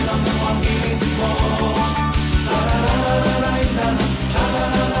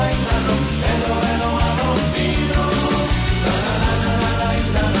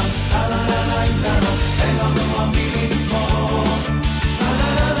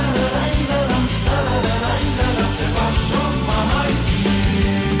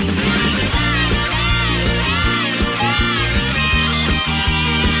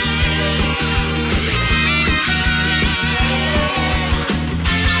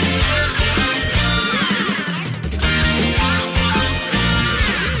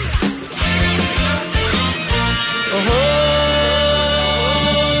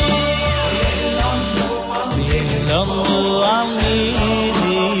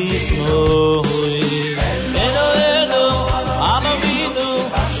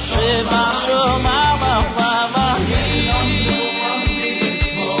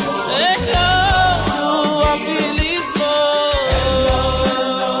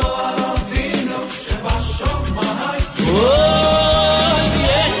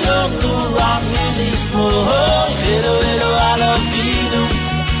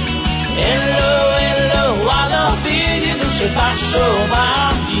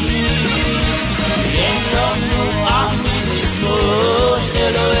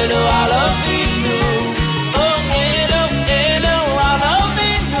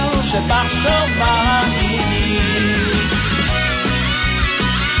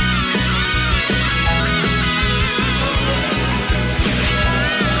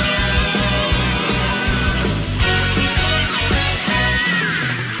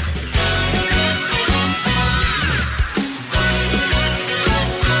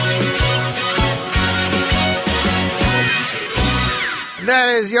That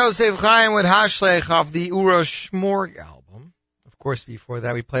is Yosef Chaim with Hashlech off the Ura Shmorg album. Of course, before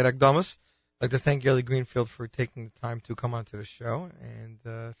that we played Akdamas. I'd like to thank Yerli Greenfield for taking the time to come onto the show, and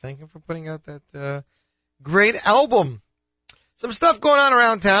thank him for putting out that great album. Some stuff going on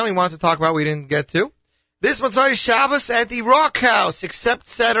around town we wanted to talk about we didn't get to. This Motzei Shabbos at the Rock House, except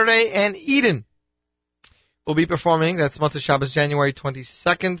Saturday and Eden. We'll be performing. That's Motzei Shabbos, January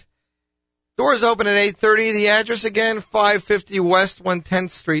 22nd. Doors open at 8:30. The address again, 550 West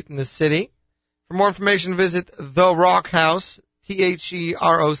 110th Street in the city. For more information, visit The Rock House,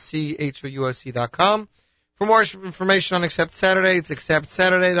 TheRochHouse.com. For more information on Accept Saturday, it's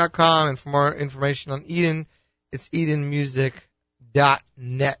AcceptSaturday.com. And for more information on Eden, it's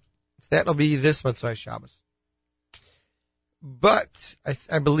EdenMusic.net. So that'll be this Motzei Shabbos. But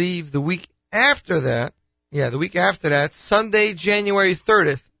I believe the week after that, Sunday, January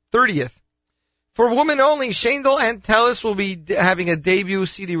 30th, for women only, Shendel and Tellis will be having a debut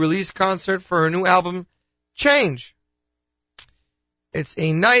CD release concert for her new album, Change. It's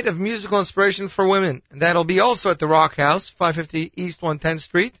a night of musical inspiration for women, and that'll be also at the Rock House, 550 East 110th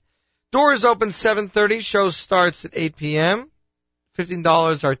Street. Doors open 7:30, show starts at 8 p.m.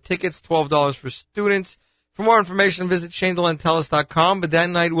 $15 are tickets, $12 for students. For more information, visit ShendelandTellis.com, but that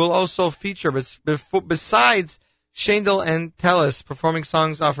night will also feature, besides Shendel and Tellis performing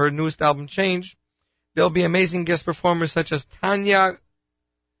songs off her newest album, Change, there'll be amazing guest performers such as Tanya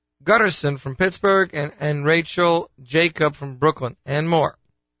Gutterson from Pittsburgh and Rachel Jacob from Brooklyn, and more.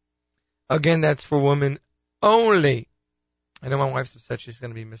 Again, that's for women only. I know my wife's upset she's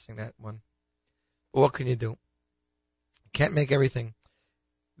going to be missing that one. But what can you do? Can't make everything.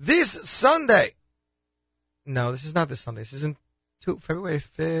 This Sunday. No, this is not this Sunday. This isn't February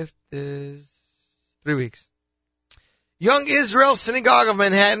 5th is 3 weeks. Young Israel Synagogue of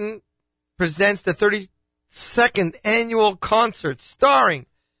Manhattan presents the 32nd annual concert starring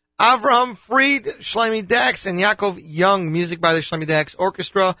Avraham Fried, Shlomi Dax, and Yaakov Young. Music by the Shlomi Dax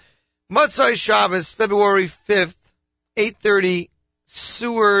Orchestra. Motzei Shabbos, February 5th, 8:30,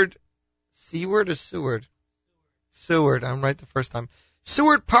 Seward. Seward or Seward? Seward, I'm right the first time.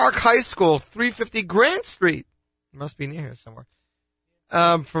 Seward Park High School, 350 Grant Street. It must be near here somewhere.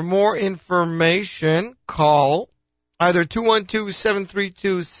 For more information, call either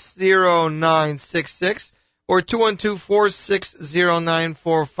 212-732-0966 or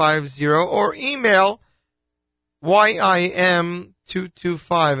 212-460-9450 or email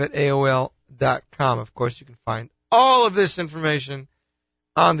yim225@aol.com. Of course, you can find all of this information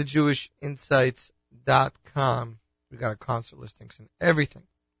on the JewishInsights.com. We got our concert listings and everything.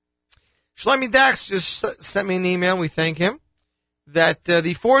 Shlomi Dax just sent me an email. We thank him that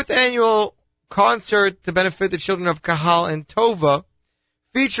the 4th annual concert to benefit the children of Kahal and Tova,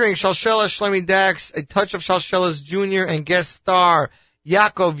 featuring Shalshela Shlomi Dax, a touch of Shalshela's Jr. and guest star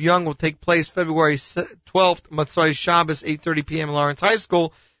Yaakov Young, will take place February 12th, Motzei Shabbos, 8:30 p.m. in Lawrence High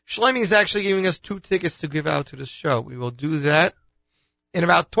School. Shlomi is actually giving us 2 tickets to give out to the show. We will do that in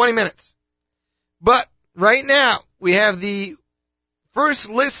about 20 minutes. But right now, we have the first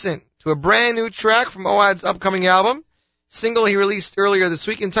listen to a brand new track from Oad's upcoming album, single he released earlier this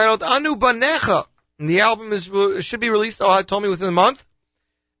week entitled Anu Banecha. And the album should be released, Oad told me, within a month.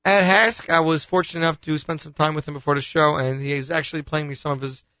 At Hask, I was fortunate enough to spend some time with him before the show, and he is actually playing me some of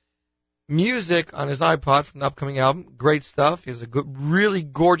his music on his iPod from the upcoming album. Great stuff. He has a really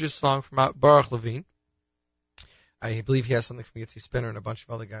gorgeous song from Baruch Levine. I believe he has something from Yitzi Spinner and a bunch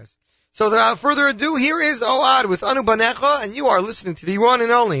of other guys. So without further ado, here is Oad with Anu Banecha, and you are listening to the one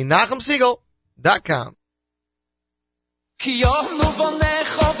and only NachumSiegel.com. Ki Anu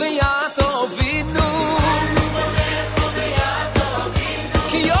Banecha v'yato vinu,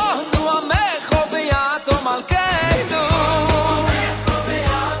 Ki Anu Amecha v'yato Malkeinu,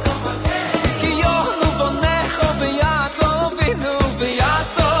 Ki Anu Banecha v'yato vinu,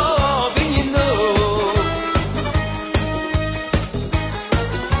 v'yato vinu.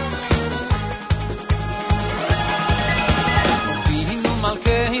 Vinu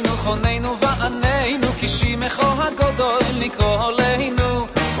Malkeinu choneinu va'aneinu, Ki Shimecho HaGodol לקרוא עלינו,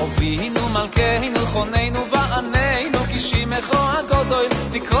 אבינו מלכנו חוננו ועננו, כי כשמך הגדול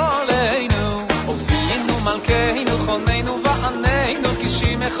תקראנו אבינו מלכנו חוננו ועננו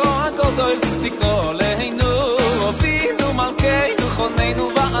כשמך הגדול תקראנו אבינו מלכנו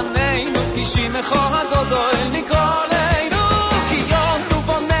חוננו ועננו כשמך הגדול נקראנו כי יונו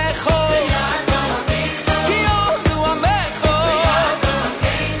בונך כי יונו עמך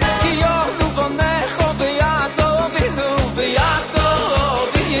כי יונו בונך בידו אבינו בידו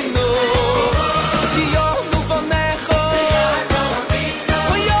אבינו כי יונו בונך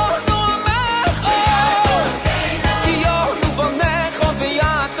ויונו עמך כי יונו בונך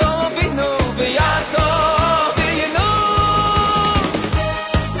בידו אבינו בידו אבינו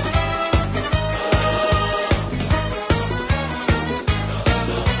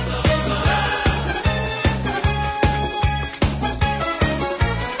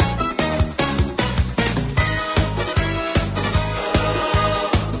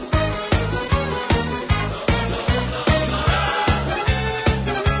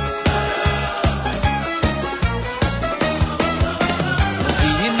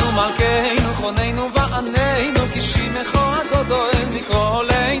אבינו מלכנו חוננו ועננו כשמך הגדול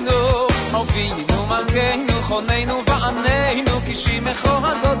נקראנו אבינו מלכנו חוננו ועננו כשמך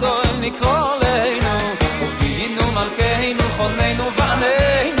הגדול נקראנו אבינו מלכנו חוננו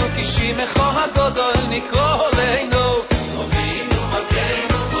ועננו כשמך הגדול נקראנו אבינו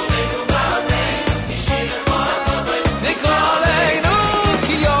מלכנו חוננו ועננו כשמך הגדול נקראנו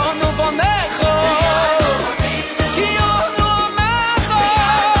כי יונו בונך כי יונו עמך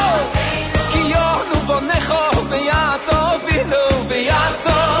כי יונו בונך בידו אבינו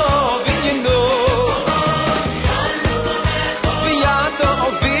בידו אבינו בידו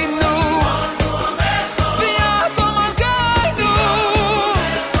אבינו בידו מלכנו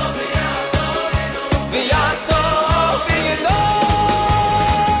בידו אבינו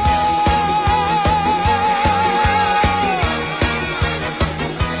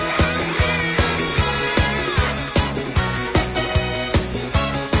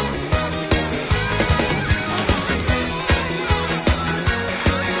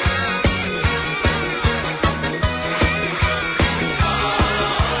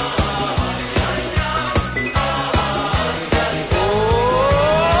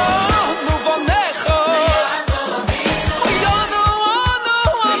נו בונך ויונו אנו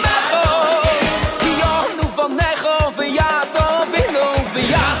עמך כי יונו בונך וידו אבינו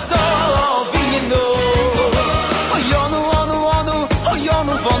בידו אבינו ויונו אנו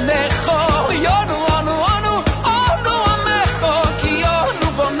ויונו בונך ויונו אנו עמך כי יונו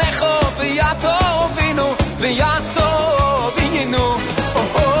בונך בידו אבינו בידו אבינו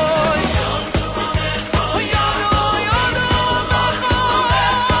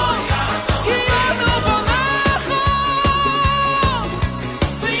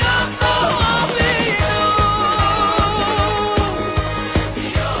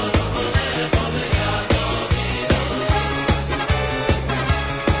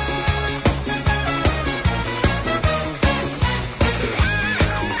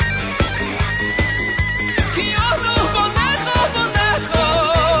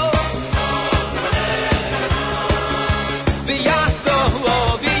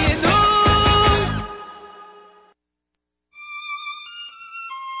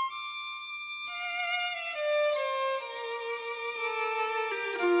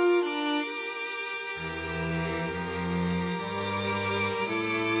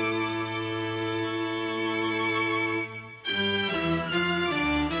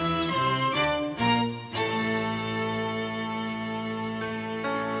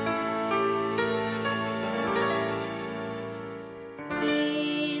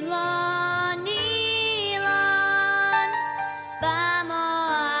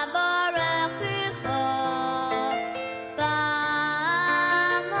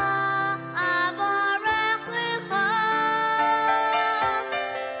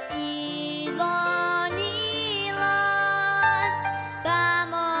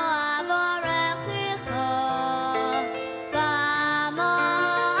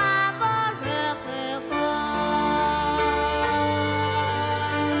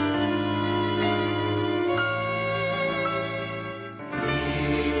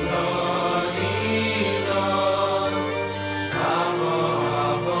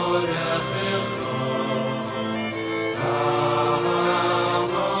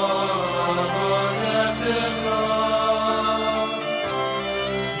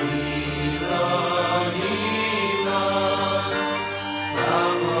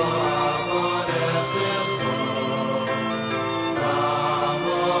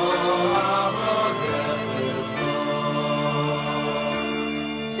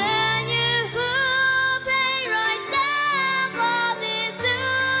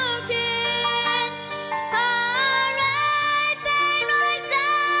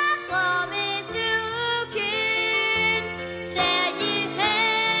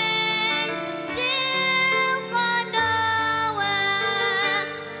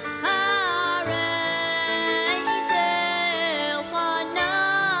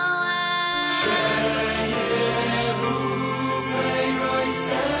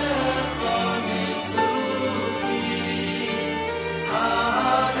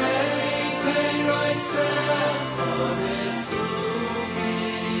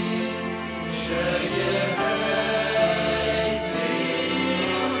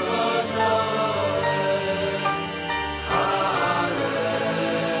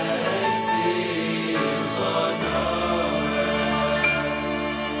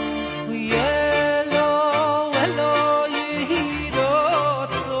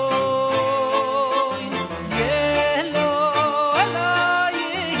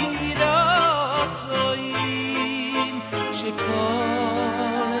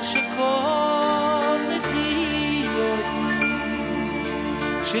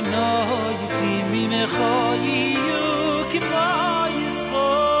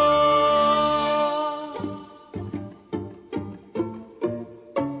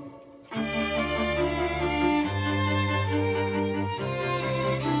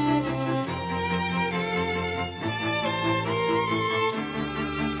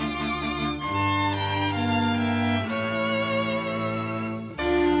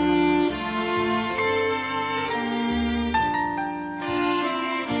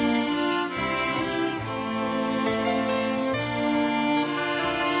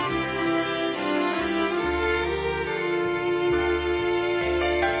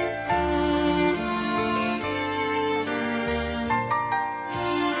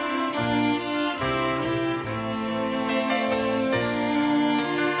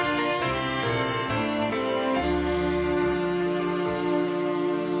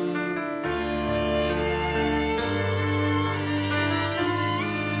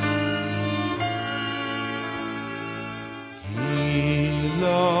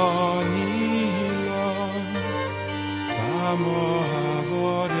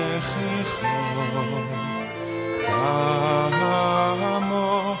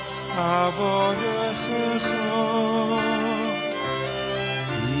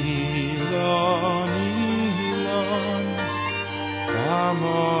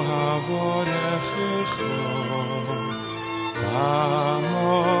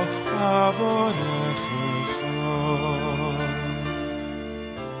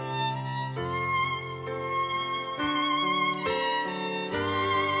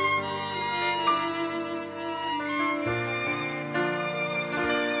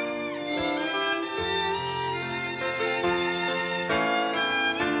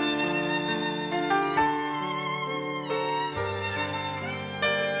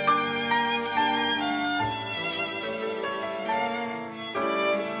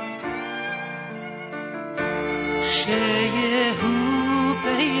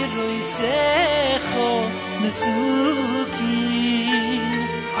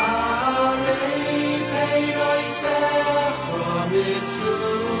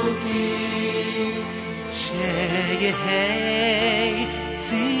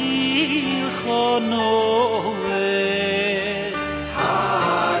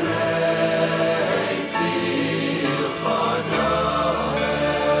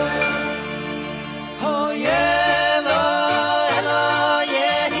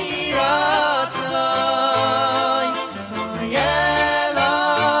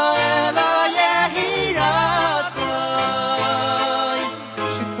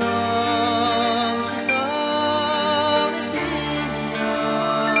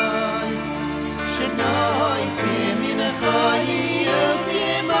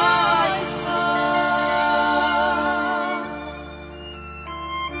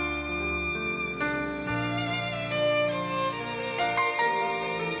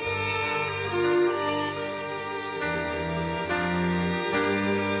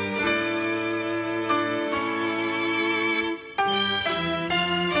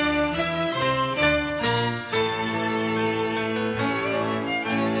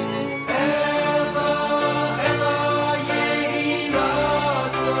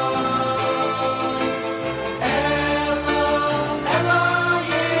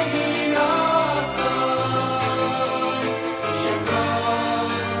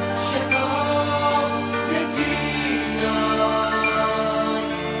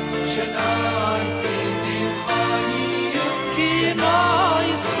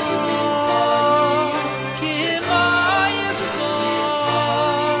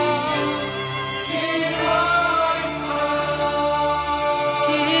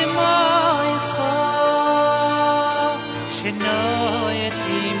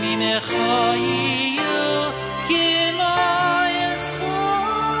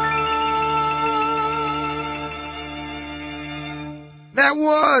That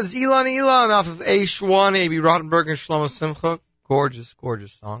was Elon off of H1, A.B. Rottenberg and Shlomo Simcha. Gorgeous,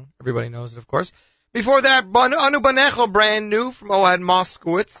 gorgeous song. Everybody knows it, of course. Before that, Anu Banecho, brand new from Ohad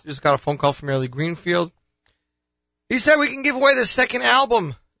Moskowitz. Just got a phone call from Early Greenfield. He said we can give away the second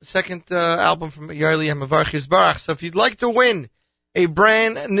album from Yerli Hamavarch Yisbarach. So if you'd like to win a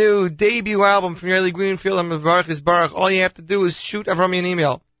brand new debut album from Yerli Greenfield Hamavarch Yisbarach, all you have to do is shoot Avrami an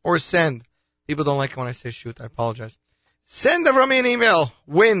email or send. People don't like it when I say shoot. I apologize. Send Avrami an email.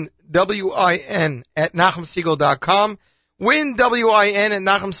 Win, W-I-N, at NachumSiegel.com. Win, W-I-N, at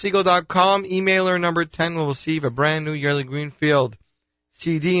NachumSiegel.com. Emailer number 10 will receive a brand new Yerli Greenfield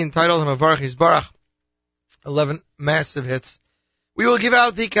CD entitled Hamavarch Yisbarach. 11 massive hits. We will give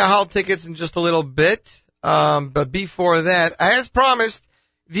out the Kahal tickets in just a little bit. But before that, as promised,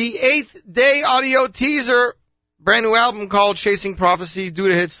 The 8th Day audio teaser, brand new album called Chasing Prophecy, due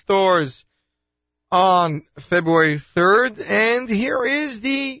to hit stores on February 3rd. And here is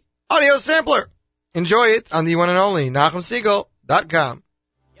the audio sampler. Enjoy it on the one and only NachumSegal.com.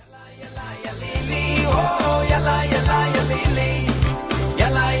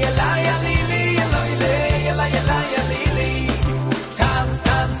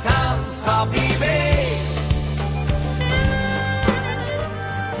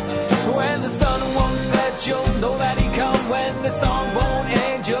 When the sun won't set, you'll know that he come. When the song won't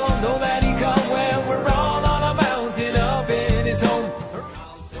end, you'll know that he come. When we're all on a mountain up in his home.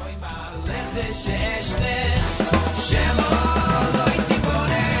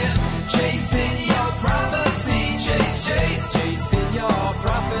 Chasing your prophecy, chasing your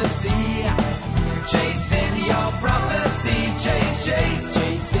prophecy. Chasing your prophecy,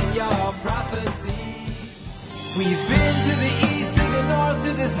 chasing your prophecy. We've been to the east, to the north,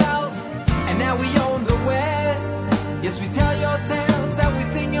 to the south, and now we own the west. Yes, we tell your tales, and we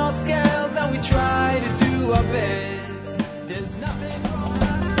sing your scales, and we try to do our best. There's nothing wrong.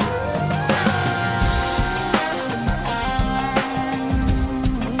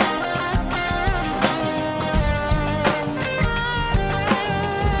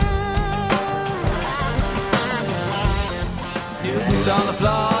 Boots on the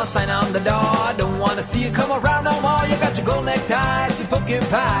floor, sign on the door. Don't wanna see you come around no more. You got your gold neckties, your pumpkin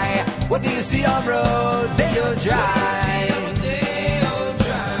pie. What do you see on roads? They all dry.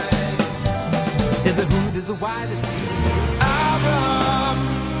 There's a who, there's a why, there's a Avram.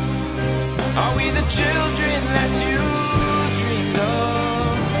 Are we the children that you dreamed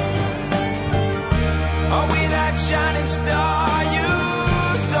of? Are we that shining star you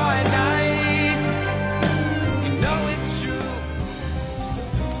saw at night? You know it's true.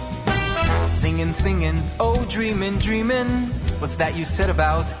 Singing, oh dreaming, what's that you said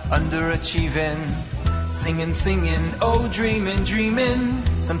about underachieving? Singing, oh dreaming,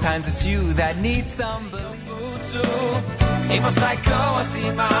 sometimes it's you that needs somebody to. Emo psycho,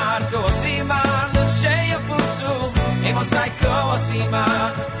 asiman, go asiman, l'shei afutu. Emo psycho,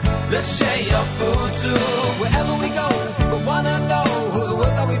 asiman, l'shei afutu. Wherever we go, we wanna know who the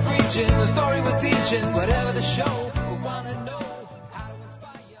words are we preaching, the story we're teaching, whatever the show, we wanna know.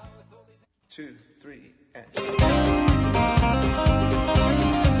 2, 3, and...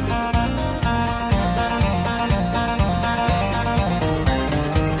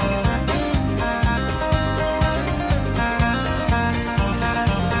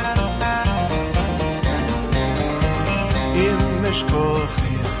 Im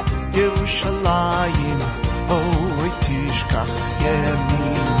Meshkochich Yerushalayim Oy Tishkach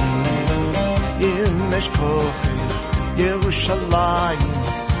Yemini Im Meshkochich Yerushalayim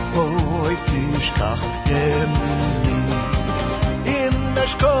Oy Tishkach Yemini Im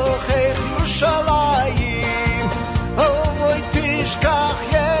Meshkochich Yerushalayim Oy Tishkach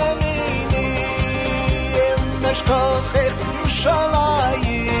Yemini Im Meshkochich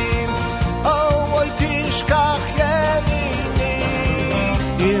Yerushalayim Oy Tishkach Yemini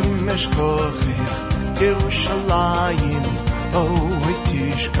Im Meshkochich Yerushalayim Oy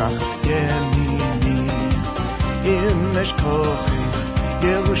Tishkach Yemini Im Meshkochich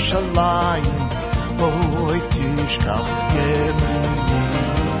Yerushalayim, oy tishkach yemini.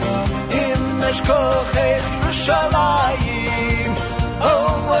 Im meshkochech Yerushalayim,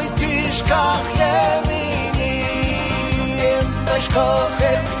 oy tishkach yemini. Im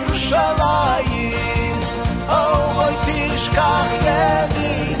meshkochech Yerushalayim, oy tishkach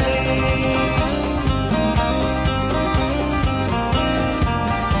yemini.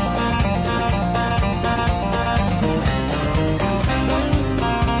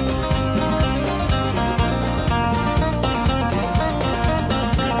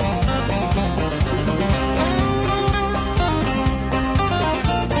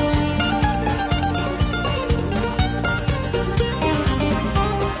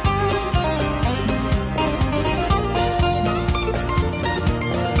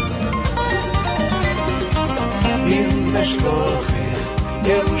 Meshkochech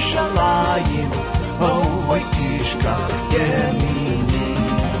Yerushalayim, oy tishkach yemini.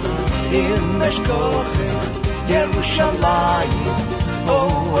 Im Meshkochech Yerushalayim,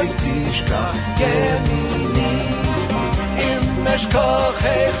 oy tishkach yemini. Im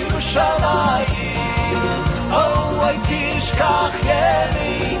Meshkochech Yerushalayim, oy tishkach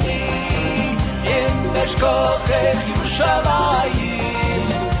yemini. Im Meshkochech Yerushalayim,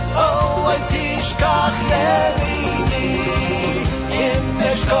 oy tishkach yemini. Im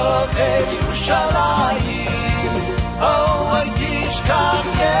Meshkochech Yerushalayim, oy tishkach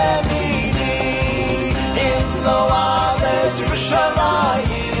yemini. Im lo aves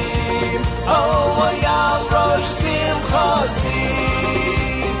Yerushalayim,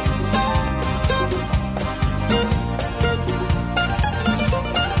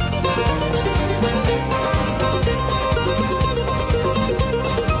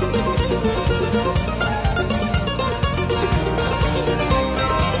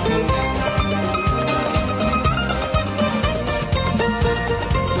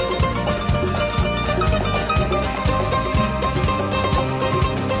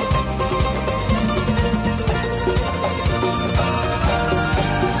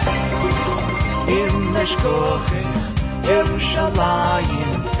 Meshkochech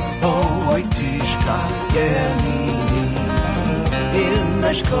Yerushalayim Oy tishkach yemini Im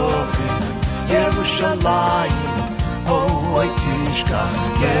Meshkochech Yerushalayim Oy tishkach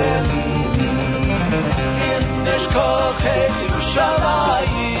yemini Im Meshkochech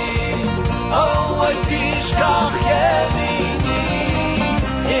Yerushalayim Oy tishkach yemini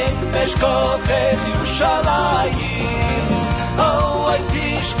Im Meshkochech Yerushalayim Oy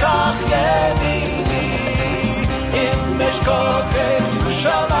tishkach yemini Im Meshkochech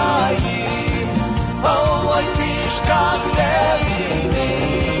Yerushalayim Oy tishkach yemini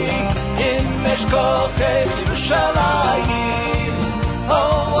Im Meshkochech Yerushalayim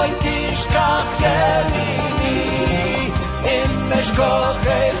Oy tishkach yemini Im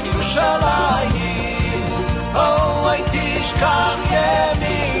Meshkochech Yerushalayim Oy tishkach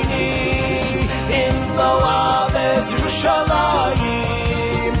yemini Im lo aves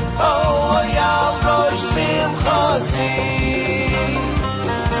Yerushalayim Oy al rosh simchasi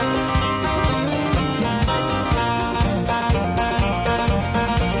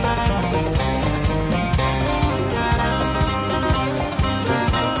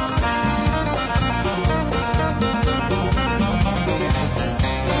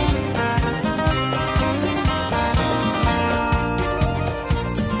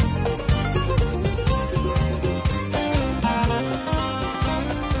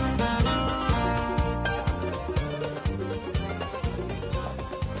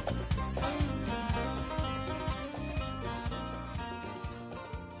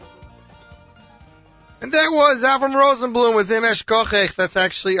And that was Avram Rosenblum with Im Eshkochech. That's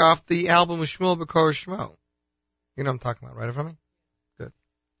actually off the album Shmuel B'Kor Shmo. You know what I'm talking about, right in front of me?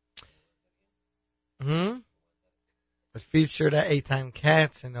 Good. It featured Eitan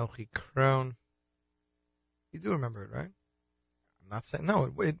Katz and Ochi Kron. You do remember it, right? I'm not saying, no,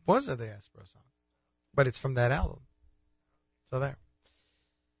 it was a diaspora song. But it's from that album. So there.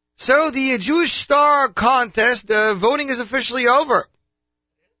 So the Jewish Star contest, the voting is officially over.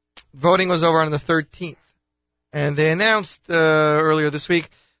 Voting was over on the 13th. And they announced earlier this week,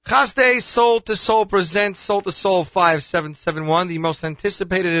 Chasdei Soul to Soul presents Soul to Soul 5771, the most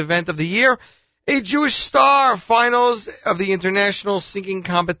anticipated event of the year, a Jewish Star finals of the International Singing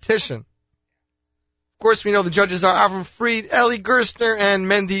Competition. Of course, we know the judges are Avram Fried, Eli Gerstner, and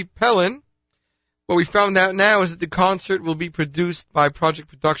Mendy Pellin. What we found out now is that the concert will be produced by Project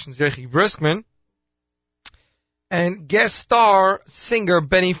Productions Yechi Briskman and guest star singer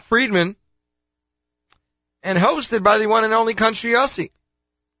Benny Friedman, and hosted by the one and only Country Yossi.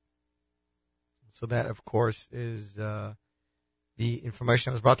 So that, of course, is the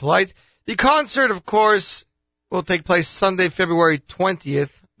information that was brought to light. The concert, of course, will take place Sunday, February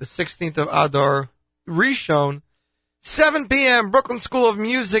 20th, the 16th of Adar Rishon, 7 p.m., Brooklyn School of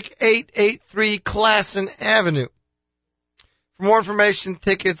Music, 883 Classen Avenue. For more information,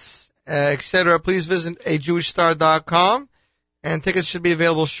 tickets, etc., please visit ajewishstar.com, and tickets should be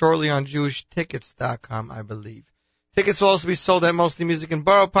available shortly on jewishtickets.com, I believe. Tickets will also be sold at Mostly Music in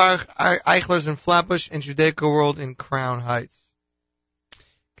Borough Park, Eichler's in Flatbush, and Judaica World in Crown Heights.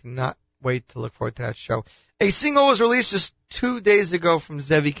 Cannot wait to look forward to that show. A single was released just 2 days ago from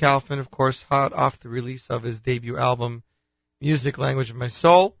Zevi Kaufman, of course, hot off the release of his debut album, Music Language of My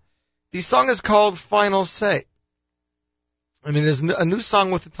Soul. The song is called Final Say, and it is a new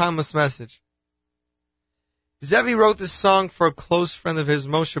song with a timeless message. Zevi wrote this song for a close friend of his,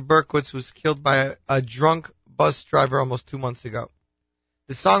 Moshe Berkowitz, who was killed by a drunk bus driver almost 2 months ago.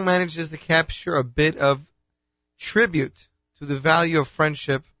 The song manages to capture a bit of tribute to the value of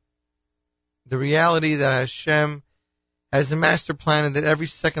friendship, the reality that Hashem has a master plan and that every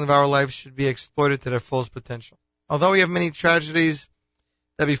second of our life should be exploited to their fullest potential. Although we have many tragedies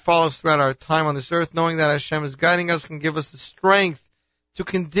that befall us throughout our time on this earth, knowing that Hashem is guiding us can give us the strength to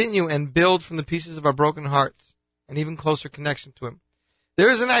continue and build from the pieces of our broken hearts an even closer connection to Him. There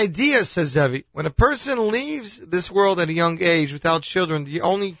is an idea, says Zevi, when a person leaves this world at a young age without children, the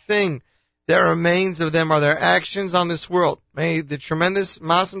only thing that remains of them are their actions on this world. May the tremendous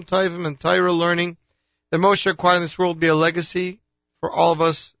Masim Tovim and Torah learning that Moshe acquired in this world be a legacy for all of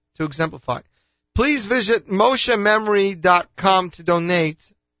us to exemplify. Please visit MosheMemory.com to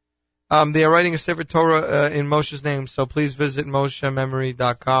donate. They are writing a Sefer Torah in Moshe's name, so please visit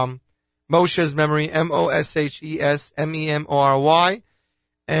MosheMemory.com. Moshe's Memory, MoshesMemory.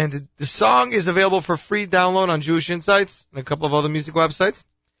 And the song is available for free download on Jewish Insights and a couple of other music websites.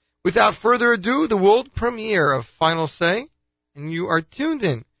 Without further ado, the world premiere of Final Say, and you are tuned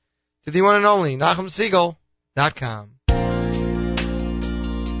in to the one and only NachumSegal.com.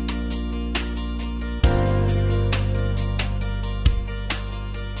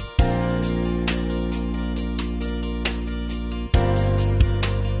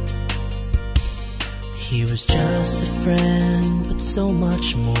 was just a friend, but so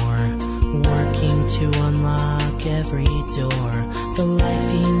much more. Working to unlock every door. The life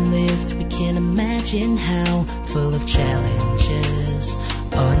he lived, we can't imagine how. Full of challenges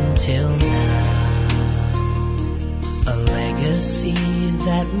until now. A legacy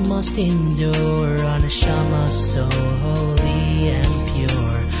that must endure on a Shama so holy and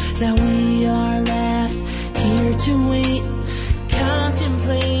pure. Now we are left here to wait,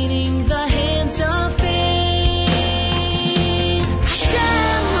 contemplating the hands of fate.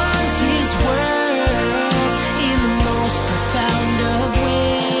 Hashem runs his world in the most profound of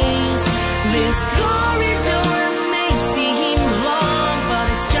ways. This corridor may seem long, but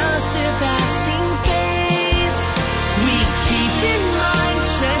it's just a passing phase. We keep in mind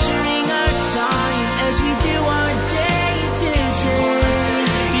treasuring our time as we do our day to day,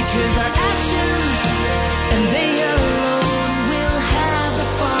 because our actions and they alone will have the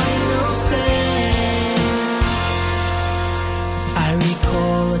final say. I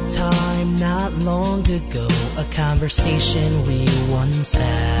recall a time not long ago, a conversation we once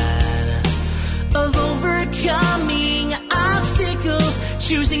had, of overcoming obstacles,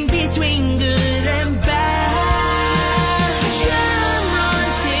 choosing between good and bad. Hashem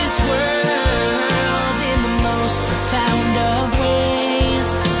runs his world in the most profound of ways.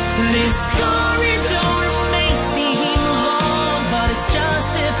 This corridor may seem long, but it's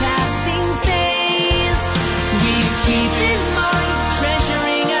just a passing phase. We keep in mind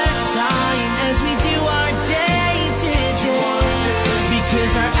treasuring our time as we do our day to day,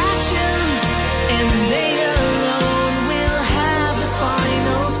 because our actions and they alone will have the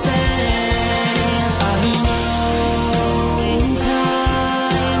final say. I know in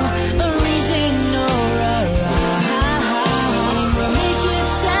time a reason or a rhyme will make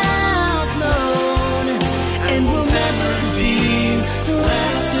itself known, and we'll never be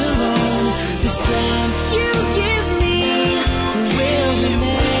left alone. The strength you give me will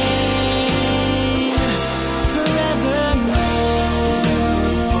remain forevermore.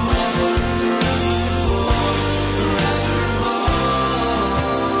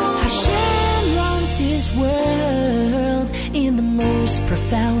 Hashem runs his world in the most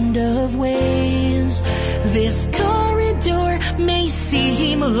profound of ways. This corridor may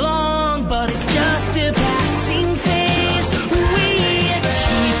seem long, but it's just a passing phase. We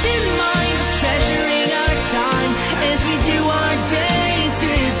keep in mind treasuring our time as we do our day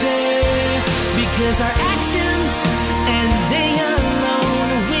to day, because our actions and they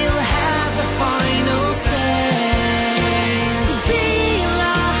alone will have the final say.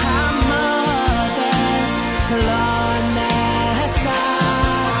 Bila hamadas la'netzach,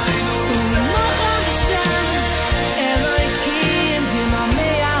 u'machar Hashem Elokim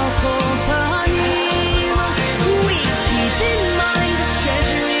dimamei al kol panim. We keep in mind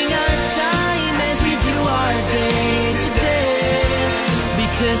treasuring our time as we do our day to day,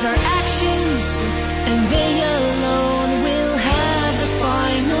 because our actions and they alone will have the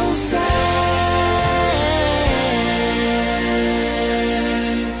final say.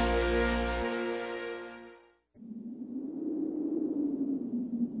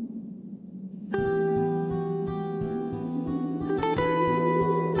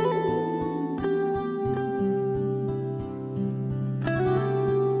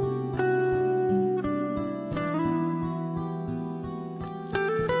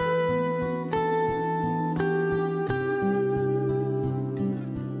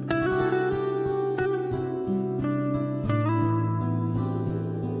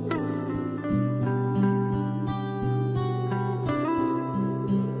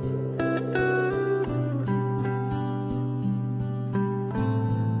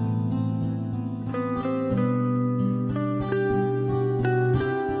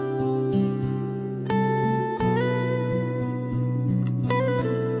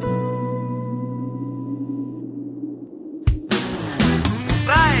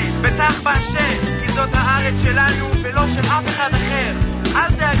 בטח בהשם, כי זאת הארץ שלנו ולא של אף אחד אחר. אל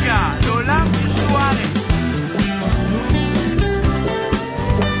דאגה, לעולם תרשו הארץ.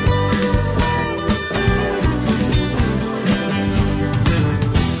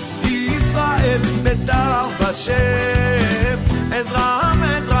 ישראל בטח בשם, עזרם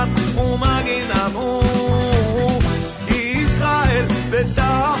עזרת ומגן עמו. ישראל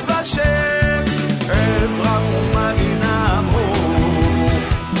בטח בשם, עזרם ומגן עמו.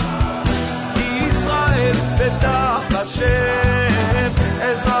 ישראל בטח בשם,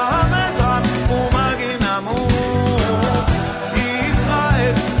 עזרם עזרת ומגן עמו.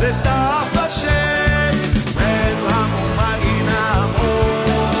 ישראל בטח בשם, עזרם ומגן עמו.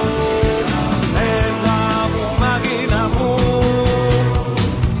 עזרם ומגן עמו.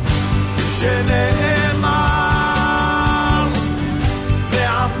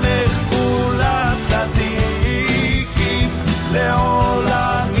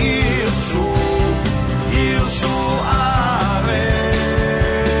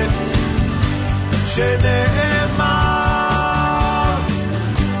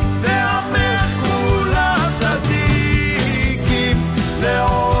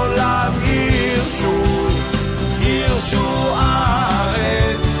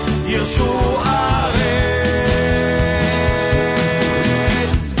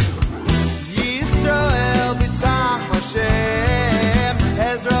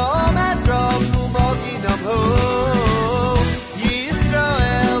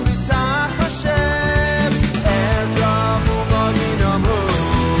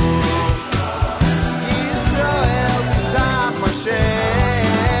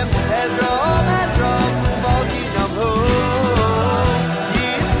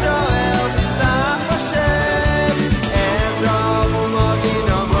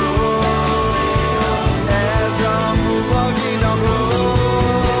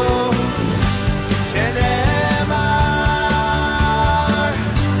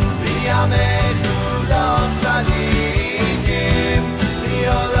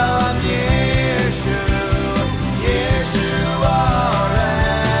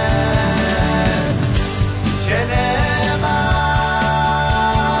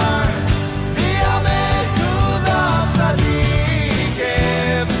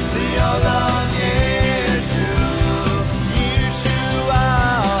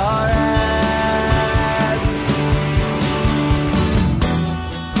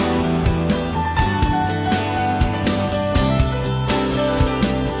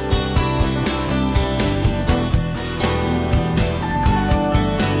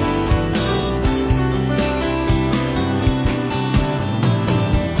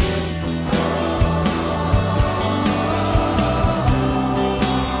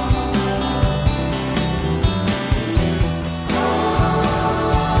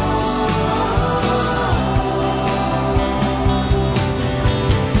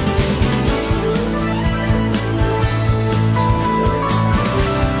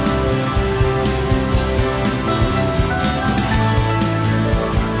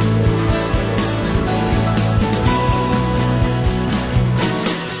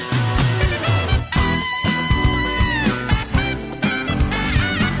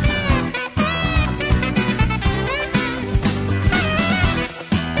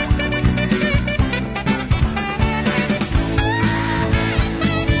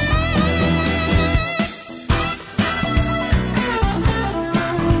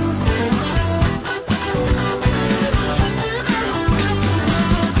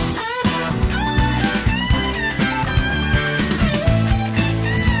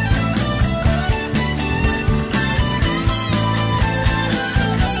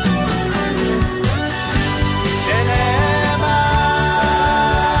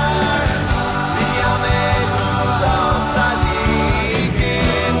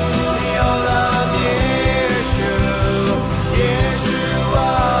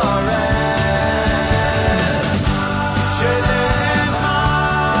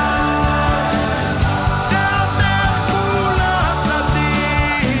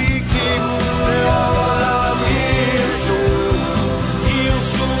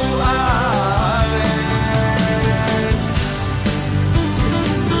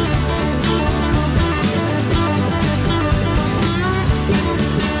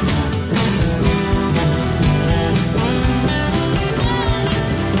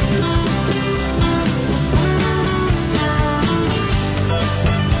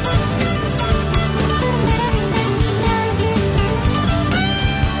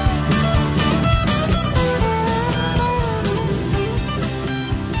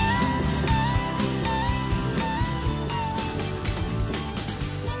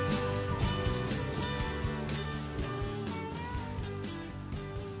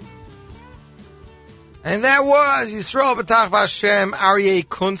 And that was Yisrael B'tach Vashem, Aryeh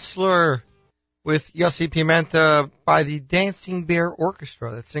Kunstler with Yossi Pimenta by the Dancing Bear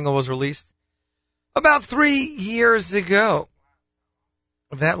Orchestra. That single was released about 3 years ago.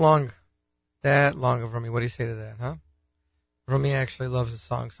 That long of Rumi. What do you say to that, huh? Rumi actually loves the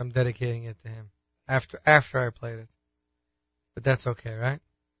song, so I'm dedicating it to him after I played it. But that's okay, right?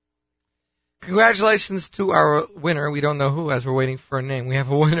 Congratulations to our winner. We don't know who, as we're waiting for a name. We have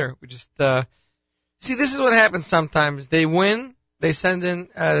a winner. We just, see, this is what happens sometimes. They win. They send in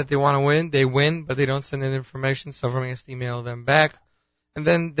that they want to win. They win, but they don't send in information, so Rumi has to email them back. And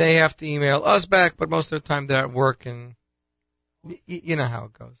then they have to email us back, but most of the time they're at work, and you know how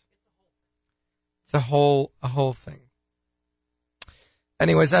it goes. It's a whole thing.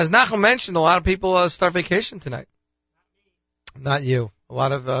 Anyways, as Nachum mentioned, a lot of people start vacation tonight. Not you. A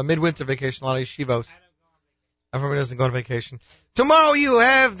lot of midwinter vacation, a lot of yeshivos. Everybody doesn't go on vacation. Tomorrow you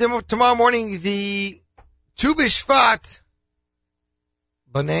have, tomorrow morning, the Tu B'Shvat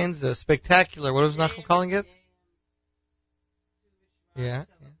Bonanza Spectacular. What was Nachum calling it? Yeah.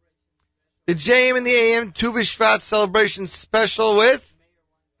 The JM and the AM Tu B'Shvat celebration special with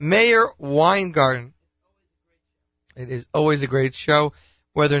Meir Weingarten. It is always a great show,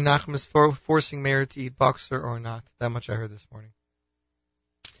 whether Nachum is forcing Meir to eat boxer or not. That much I heard this morning.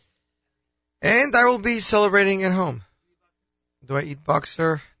 And I will be celebrating at home. Do I eat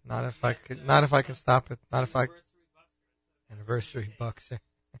boxer? Not if I can stop it. Anniversary boxer.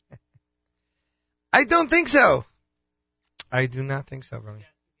 I don't think so. I do not think so, Rami.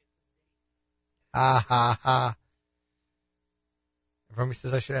 Ha ha ha. Rami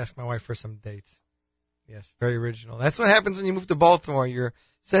says I should ask my wife for some dates. Yes, very original. That's what happens when you move to Baltimore. Your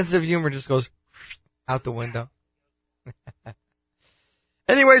sense of humor just goes out the window.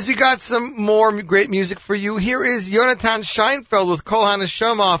 Anyways, we got some more great music for you. Here is Yonatan Scheinfeld with Kol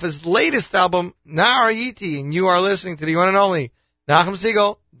HaNeshama off his latest album, Na'ar Yiti, and you are listening to the one and only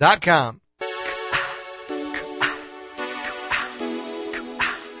NachumSiegel.com.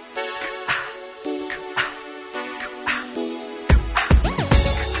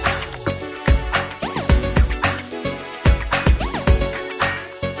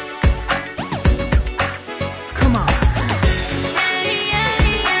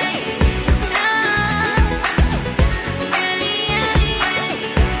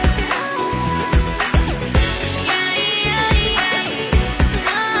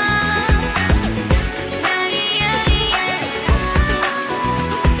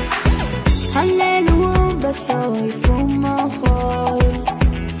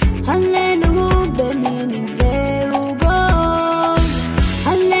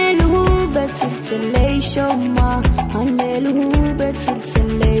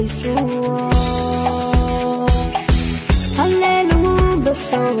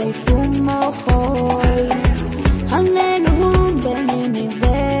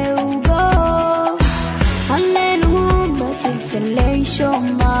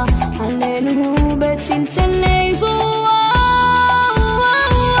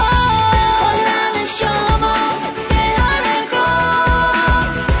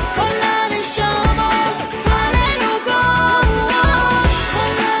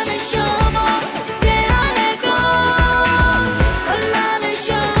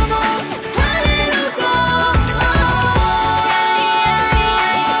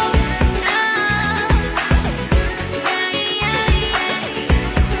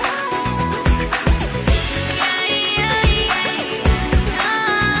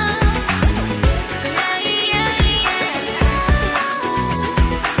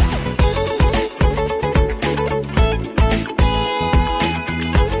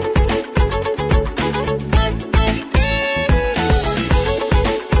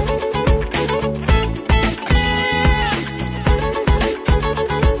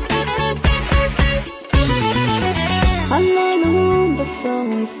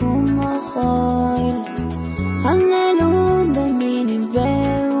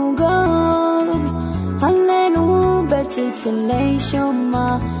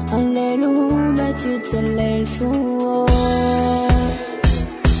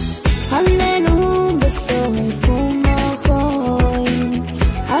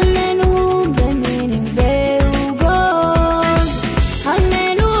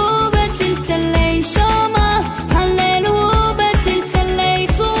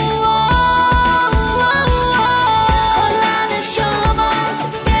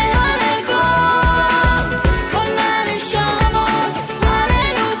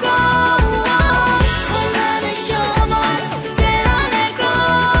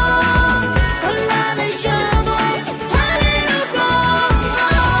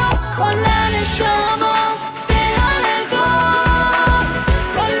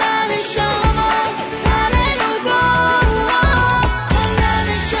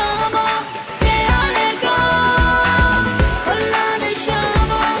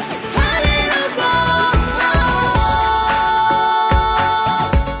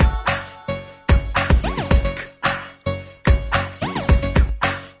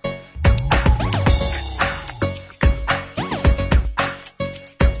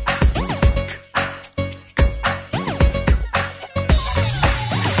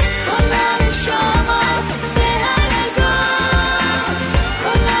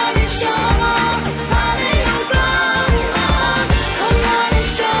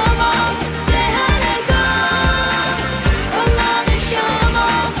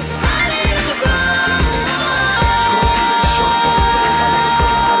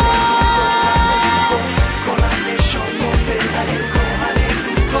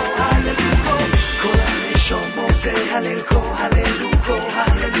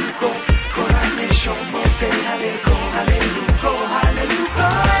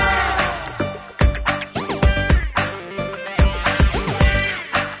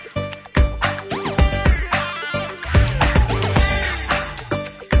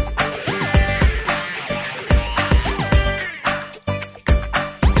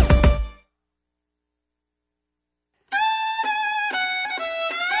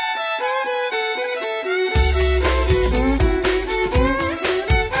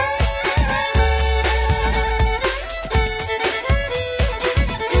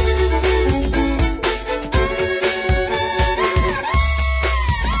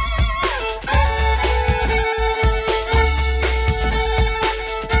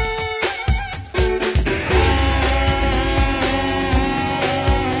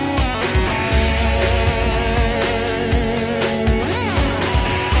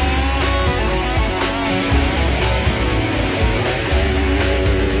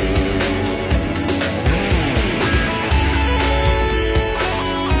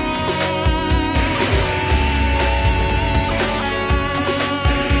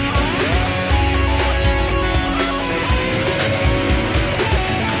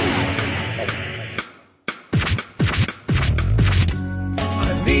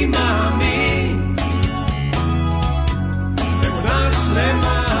 אני מאמין אמונה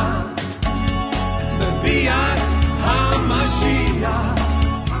שלמה בביאת המשיח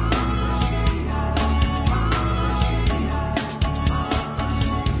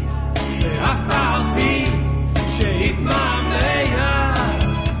ואף על פי שהתמהמה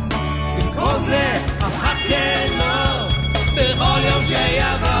במקום זה אחכה לו בכל יום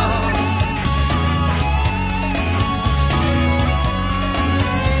שיבוא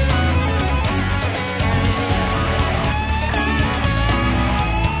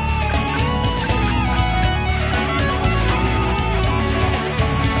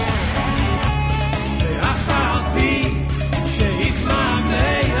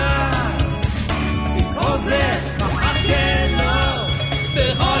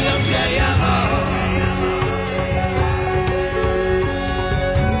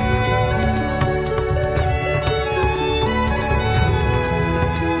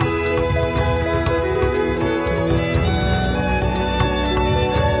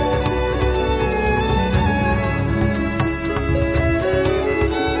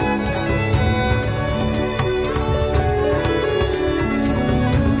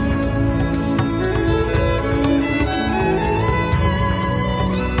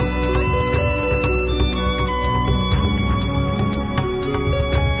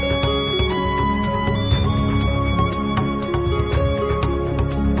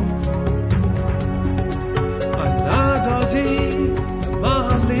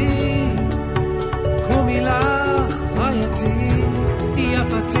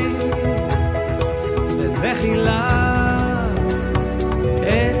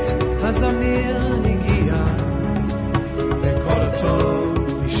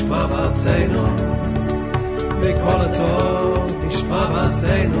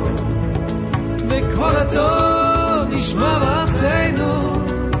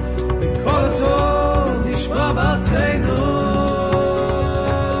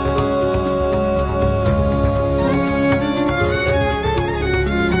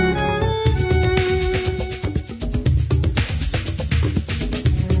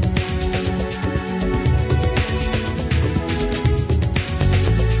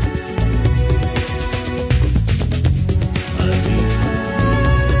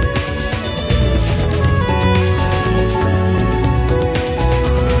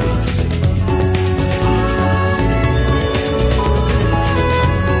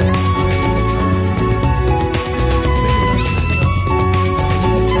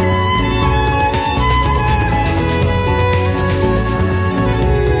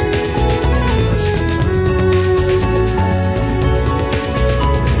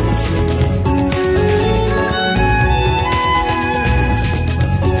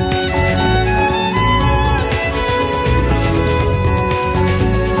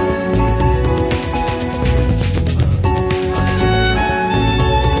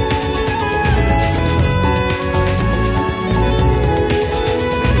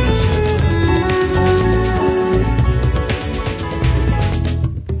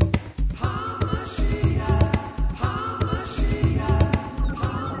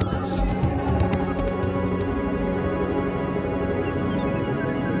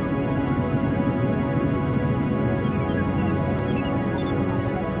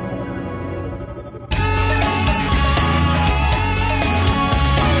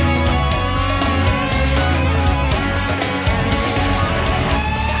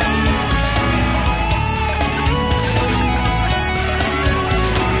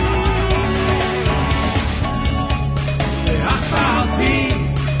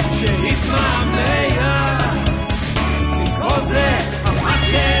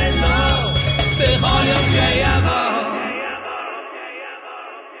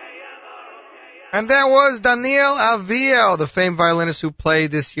And that was Daniel Aviel, the famed violinist who played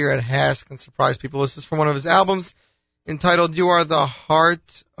this year at HASC and surprised people. This is from one of his albums entitled You Are the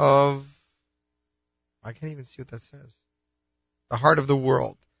Heart of... I can't even see what that says. The Heart of the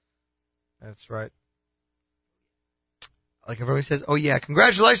World. That's right. Like everybody says, oh yeah,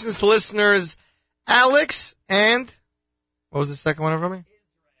 congratulations to listeners Alex and... What was the second one from me?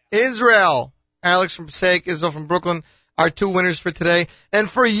 Israel. Alex from Passaic, Israel from Brooklyn. Our two winners for today.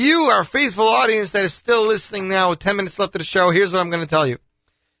 And for you, our faithful audience that is still listening now with 10 minutes left of the show, here's what I'm going to tell you.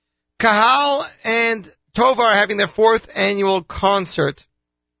 Kahal and Tova are having their 4th annual concert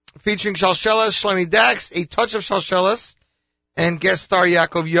featuring Shalshelas, Shlomi Dax, A Touch of Shalshelas, and guest star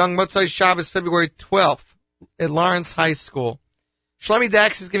Yaakov Young. Motzai Shabbos, February 12th at Lawrence High School. Shlomi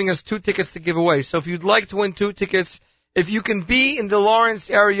Dax is giving us 2 tickets to give away. So if you'd like to win 2 tickets, if you can be in the Lawrence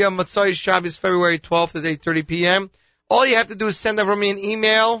area, Motzai Shabbos, February 12th at 8:30 p.m., All you have to do is send over me an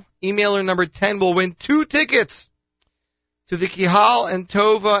email. Emailer number 10 will win 2 tickets to the Kihal and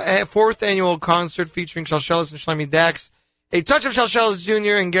Tova 4th annual concert featuring Shalshelis and Shlomi Dax, a touch of Shalshelis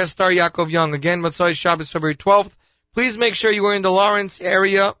Jr. and guest star Yaakov Young. Again, Motzei Shabbos, February 12th. Please make sure you are in the Lawrence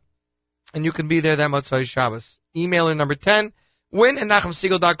area, and you can be there that Motzei Shabbos. Emailer number 10, win at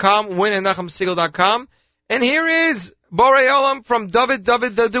NachumSegal.com, win at NachumSegal.com. And here is Borei Olam from David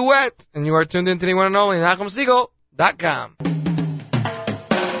the Duet. And you are tuned into the one and only NachumSegal.com.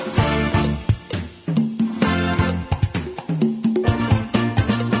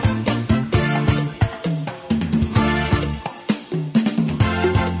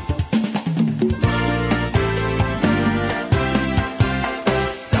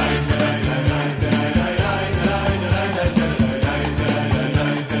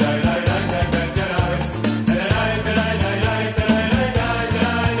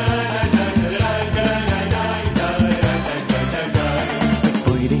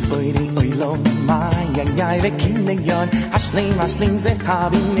 Masling ze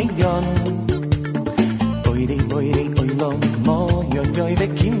habinion Boyri oilom mo yo ve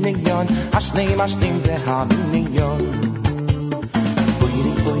kinnion Ashlei masling ze habinion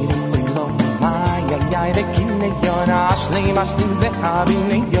Boyri oilom ma ya ve kinnion Ashlei masling ze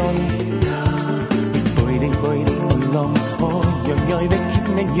habinion Boyri oilom mo yo ve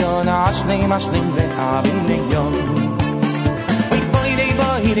kinnion Ashlei masling ze habinion Boyri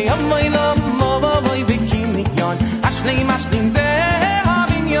oilom mo ve kinnion Ashlei maslim ze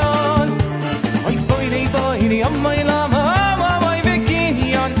habinyon Oy boyri amoy lama Oy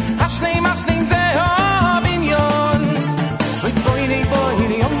vekinyon Ashlei maslim ze habinyon Oy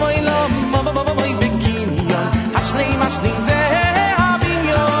boyri amoy lama Oy vekinyon Ashlei maslim ze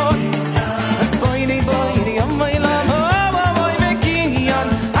habinyon Oy boyri amoy lama Oy vekinyon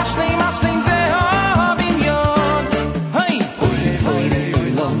Ashlei maslim ze habinyon Hey boyri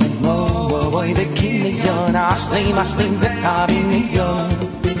lama Oy vekinyon Ashlei maslim ze habinyon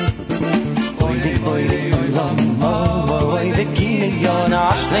Oy olam oy vekinyon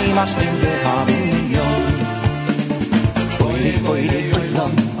Ashlei maslim ze habinyon Oy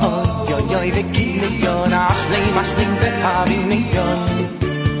olam oy vekinyon Ashlei maslim ze habinyon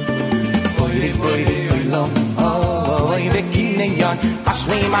Oy olam oy vekinyon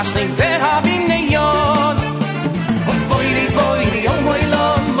Ashlei maslim ze habinyon Oy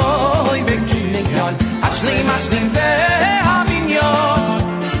olam oy vekinyon Ashlei maslim ze habinyon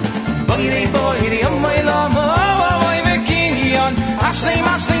Boyri amoy lama Oy vekinyon Ashlei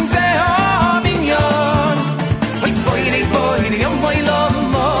maslim ze habinyon Boyri amoy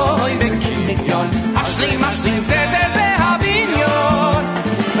lama Oy vekinyon Ashlei maslim ze habinyon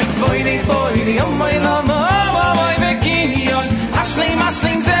Boyri amoy lama Oy vekinyon Ashlei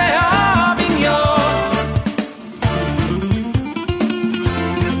maslim ze habinyon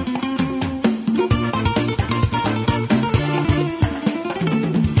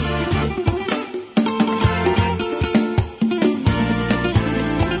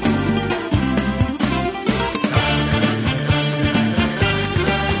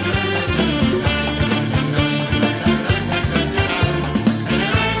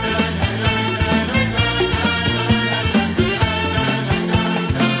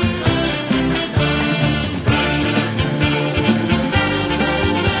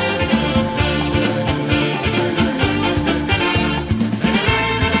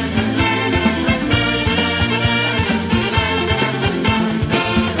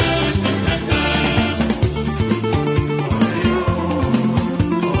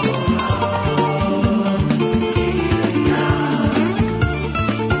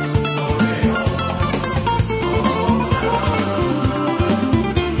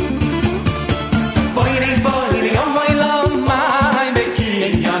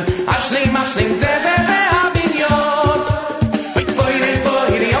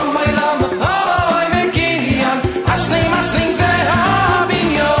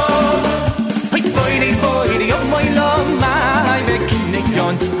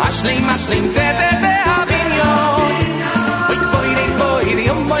Ashlei maslim ze habinyon Boyri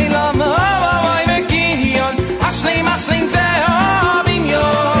amoy lama Oy vekinyon Ashlei maslim ze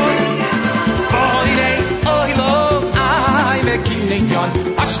habinyon Boyri oilom ay vekinyon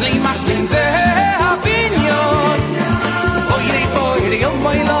Ashlei maslim ze habinyon Boyri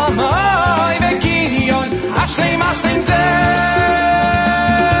amoy lama Oy vekinyon Ashlei maslim ze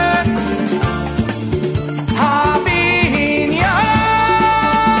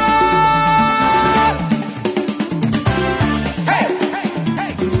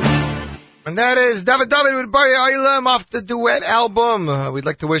And that is David with Barry Olam off the Duet album. We'd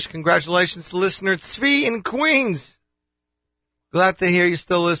like to wish congratulations to listener Tzvi in Queens. Glad to hear you're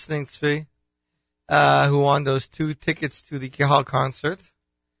still listening, Tzvi, who won those 2 tickets to the Kihal concert.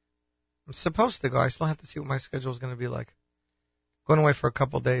 I'm supposed to go. I still have to see what my schedule is going to be like. Going away for a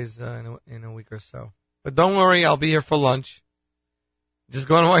couple days in a week or so. But don't worry, I'll be here for lunch. Just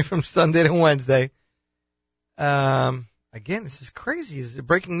going away from Sunday to Wednesday. Again, this is crazy. There's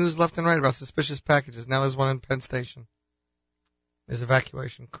breaking news left and right about suspicious packages. Now there's one in Penn Station. There's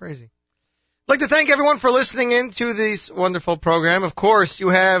evacuation. Crazy. I'd like to thank everyone for listening in to this wonderful program. Of course, you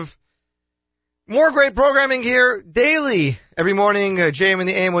have more great programming here daily. Every morning, JM in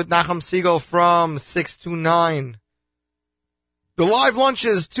the AM with Nachum Siegel from 6 to 9. The live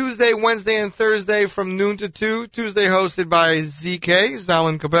lunches, Tuesday, Wednesday, and Thursday from noon to 2. Tuesday hosted by ZK,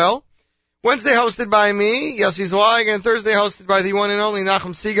 Zalin Kabel. Wednesday hosted by me, Yossi Zweig, and Thursday hosted by the one and only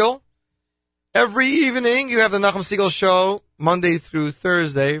Nachum Siegel. Every evening, you have the Nachum Siegel Show, Monday through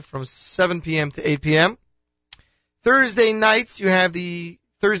Thursday, from 7 p.m. to 8 p.m. Thursday nights, you have the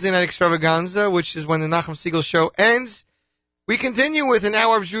Thursday Night Extravaganza, which is when the Nachum Siegel Show ends. We continue with an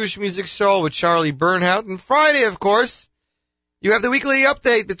hour of Jewish Music Soul with Charlie Bernhout. And Friday, of course, you have the weekly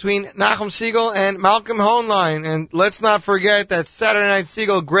update between Nachum Siegel and Malcolm Hoenlein. And let's not forget that Saturday Night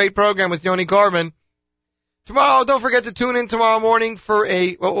Siegel, great program with Yoni Corbin. Tomorrow, don't forget to tune in tomorrow morning for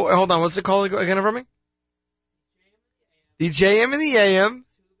hold on, what's it called again for me? The JM in the AM,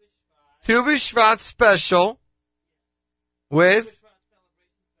 Tu B'Shvat special with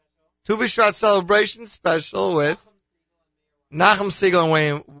Tu B'Shvat celebration special with Nachum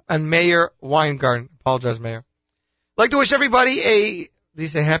Siegel and Meir Weingarten. Apologize, Meir. I'd like to wish everybody do you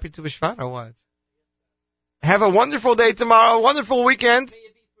say happy Tu B'Shvat or what? Have a wonderful day tomorrow, a wonderful weekend.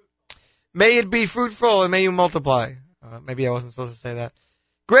 May it be fruitful and may you multiply. Maybe I wasn't supposed to say that.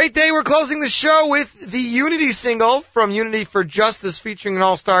 Great day. We're closing the show with the Unity single from Unity for Justice featuring an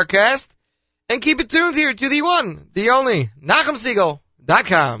all-star cast. And keep it tuned here to the one, the only,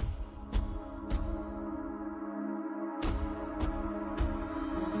 NachumSiegel.com.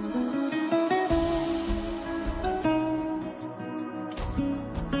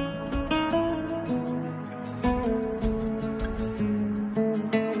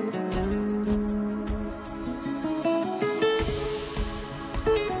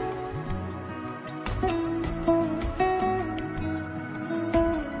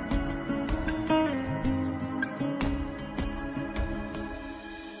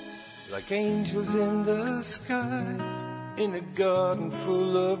 Angels in the sky, in a garden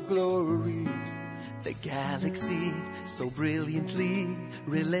full of glory. The galaxy so brilliantly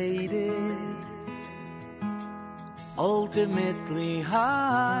related, ultimately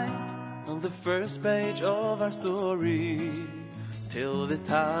high on the first page of our story, till the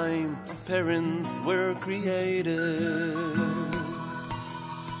time our parents were created.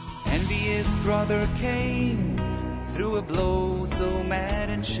 Envious brother came through a blow so mad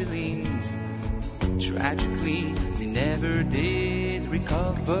and chilling. Tragically, they never did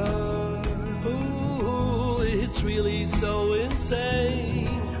recover. Ooh, it's really so insane.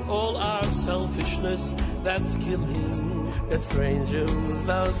 All our selfishness that's killing. Estrangers,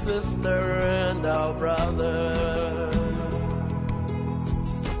 our sister and our brother.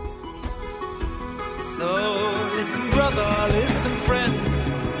 So listen, brother, listen, friend.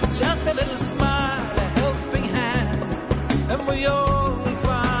 Just a little smile, a helping hand, and we all will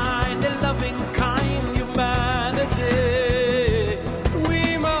find a loving, kind humanity.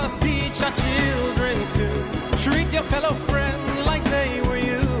 We must teach our children to treat your fellow friend like they were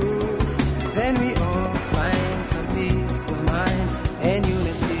you. Then we all find some peace of mind and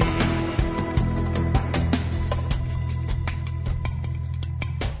unity.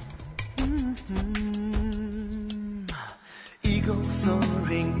 Eagles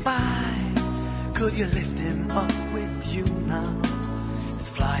soaring by, could you lift him up with you now and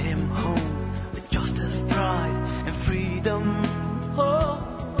fly him home with justice, pride and freedom? Oh,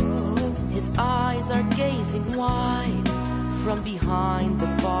 his eyes are gazing wide from behind the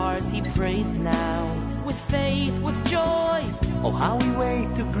bars. He prays now with faith, with joy. Oh, how we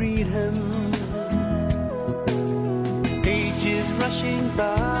wait to greet him. Ages rushing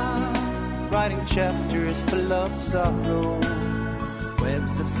by, writing chapters full of sorrow.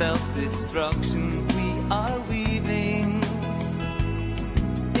 Webs of self-destruction we are weaving.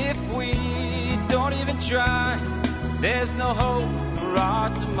 If we don't even try, there's no hope for our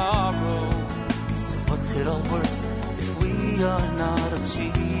tomorrow. So what's it all worth if we are not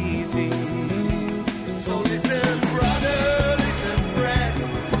achieving? So listen, brother, listen, friend.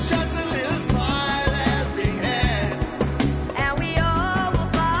 Just a little smile, helping hand. And we all will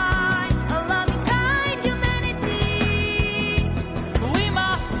find a loving, kind humanity. We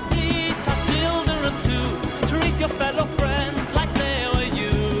must teach our children to treat your fellow friends like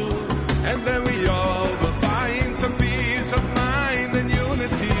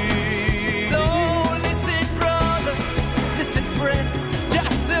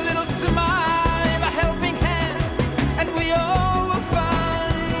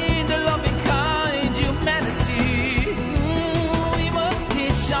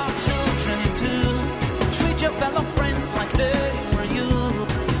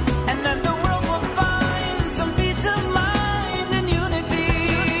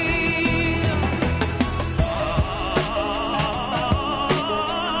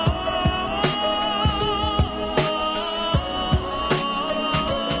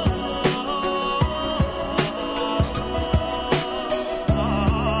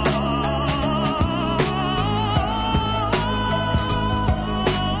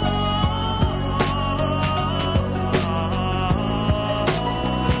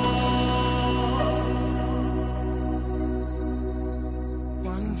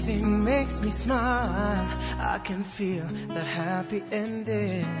Something makes me smile. I can feel that happy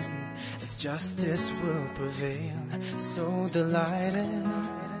ending as justice will prevail. So delighted.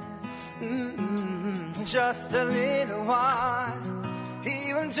 Just a little while,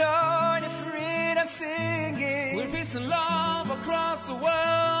 he will join in freedom singing. With peace and love across the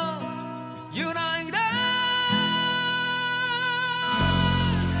world, united.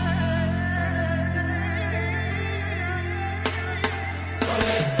 So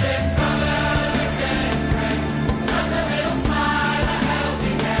listen, brother, listen, friend. Just a little smile, a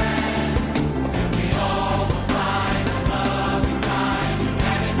helping hand, and we all will find a loving, kind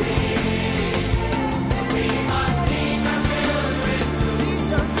humanity. We must teach our children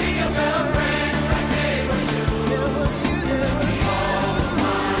to see a fellow friend like they were you. And we all will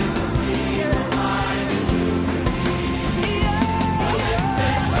find some peace of mind and unity.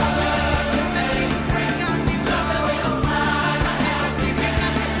 So listen,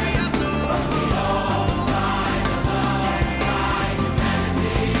 brother, listen, friend. Just a little smile, a helping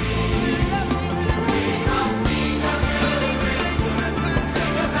hand, and we all will find a loving, kind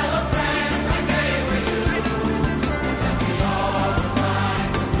humanity. We must teach our children to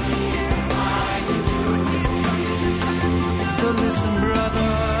see a fellow friend like they were you. And we all will find some peace of mind and unity. So listen,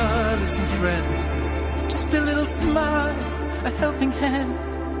 brother, listen, friend. Just a little smile, a helping hand,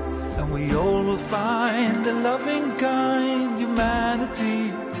 and we all will find a loving, kind humanity.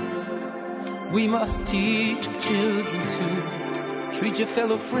 We must teach our children to treat your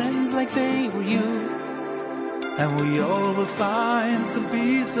fellow friends like they were you. And we all will find some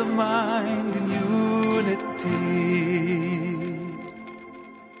peace of mind and unity.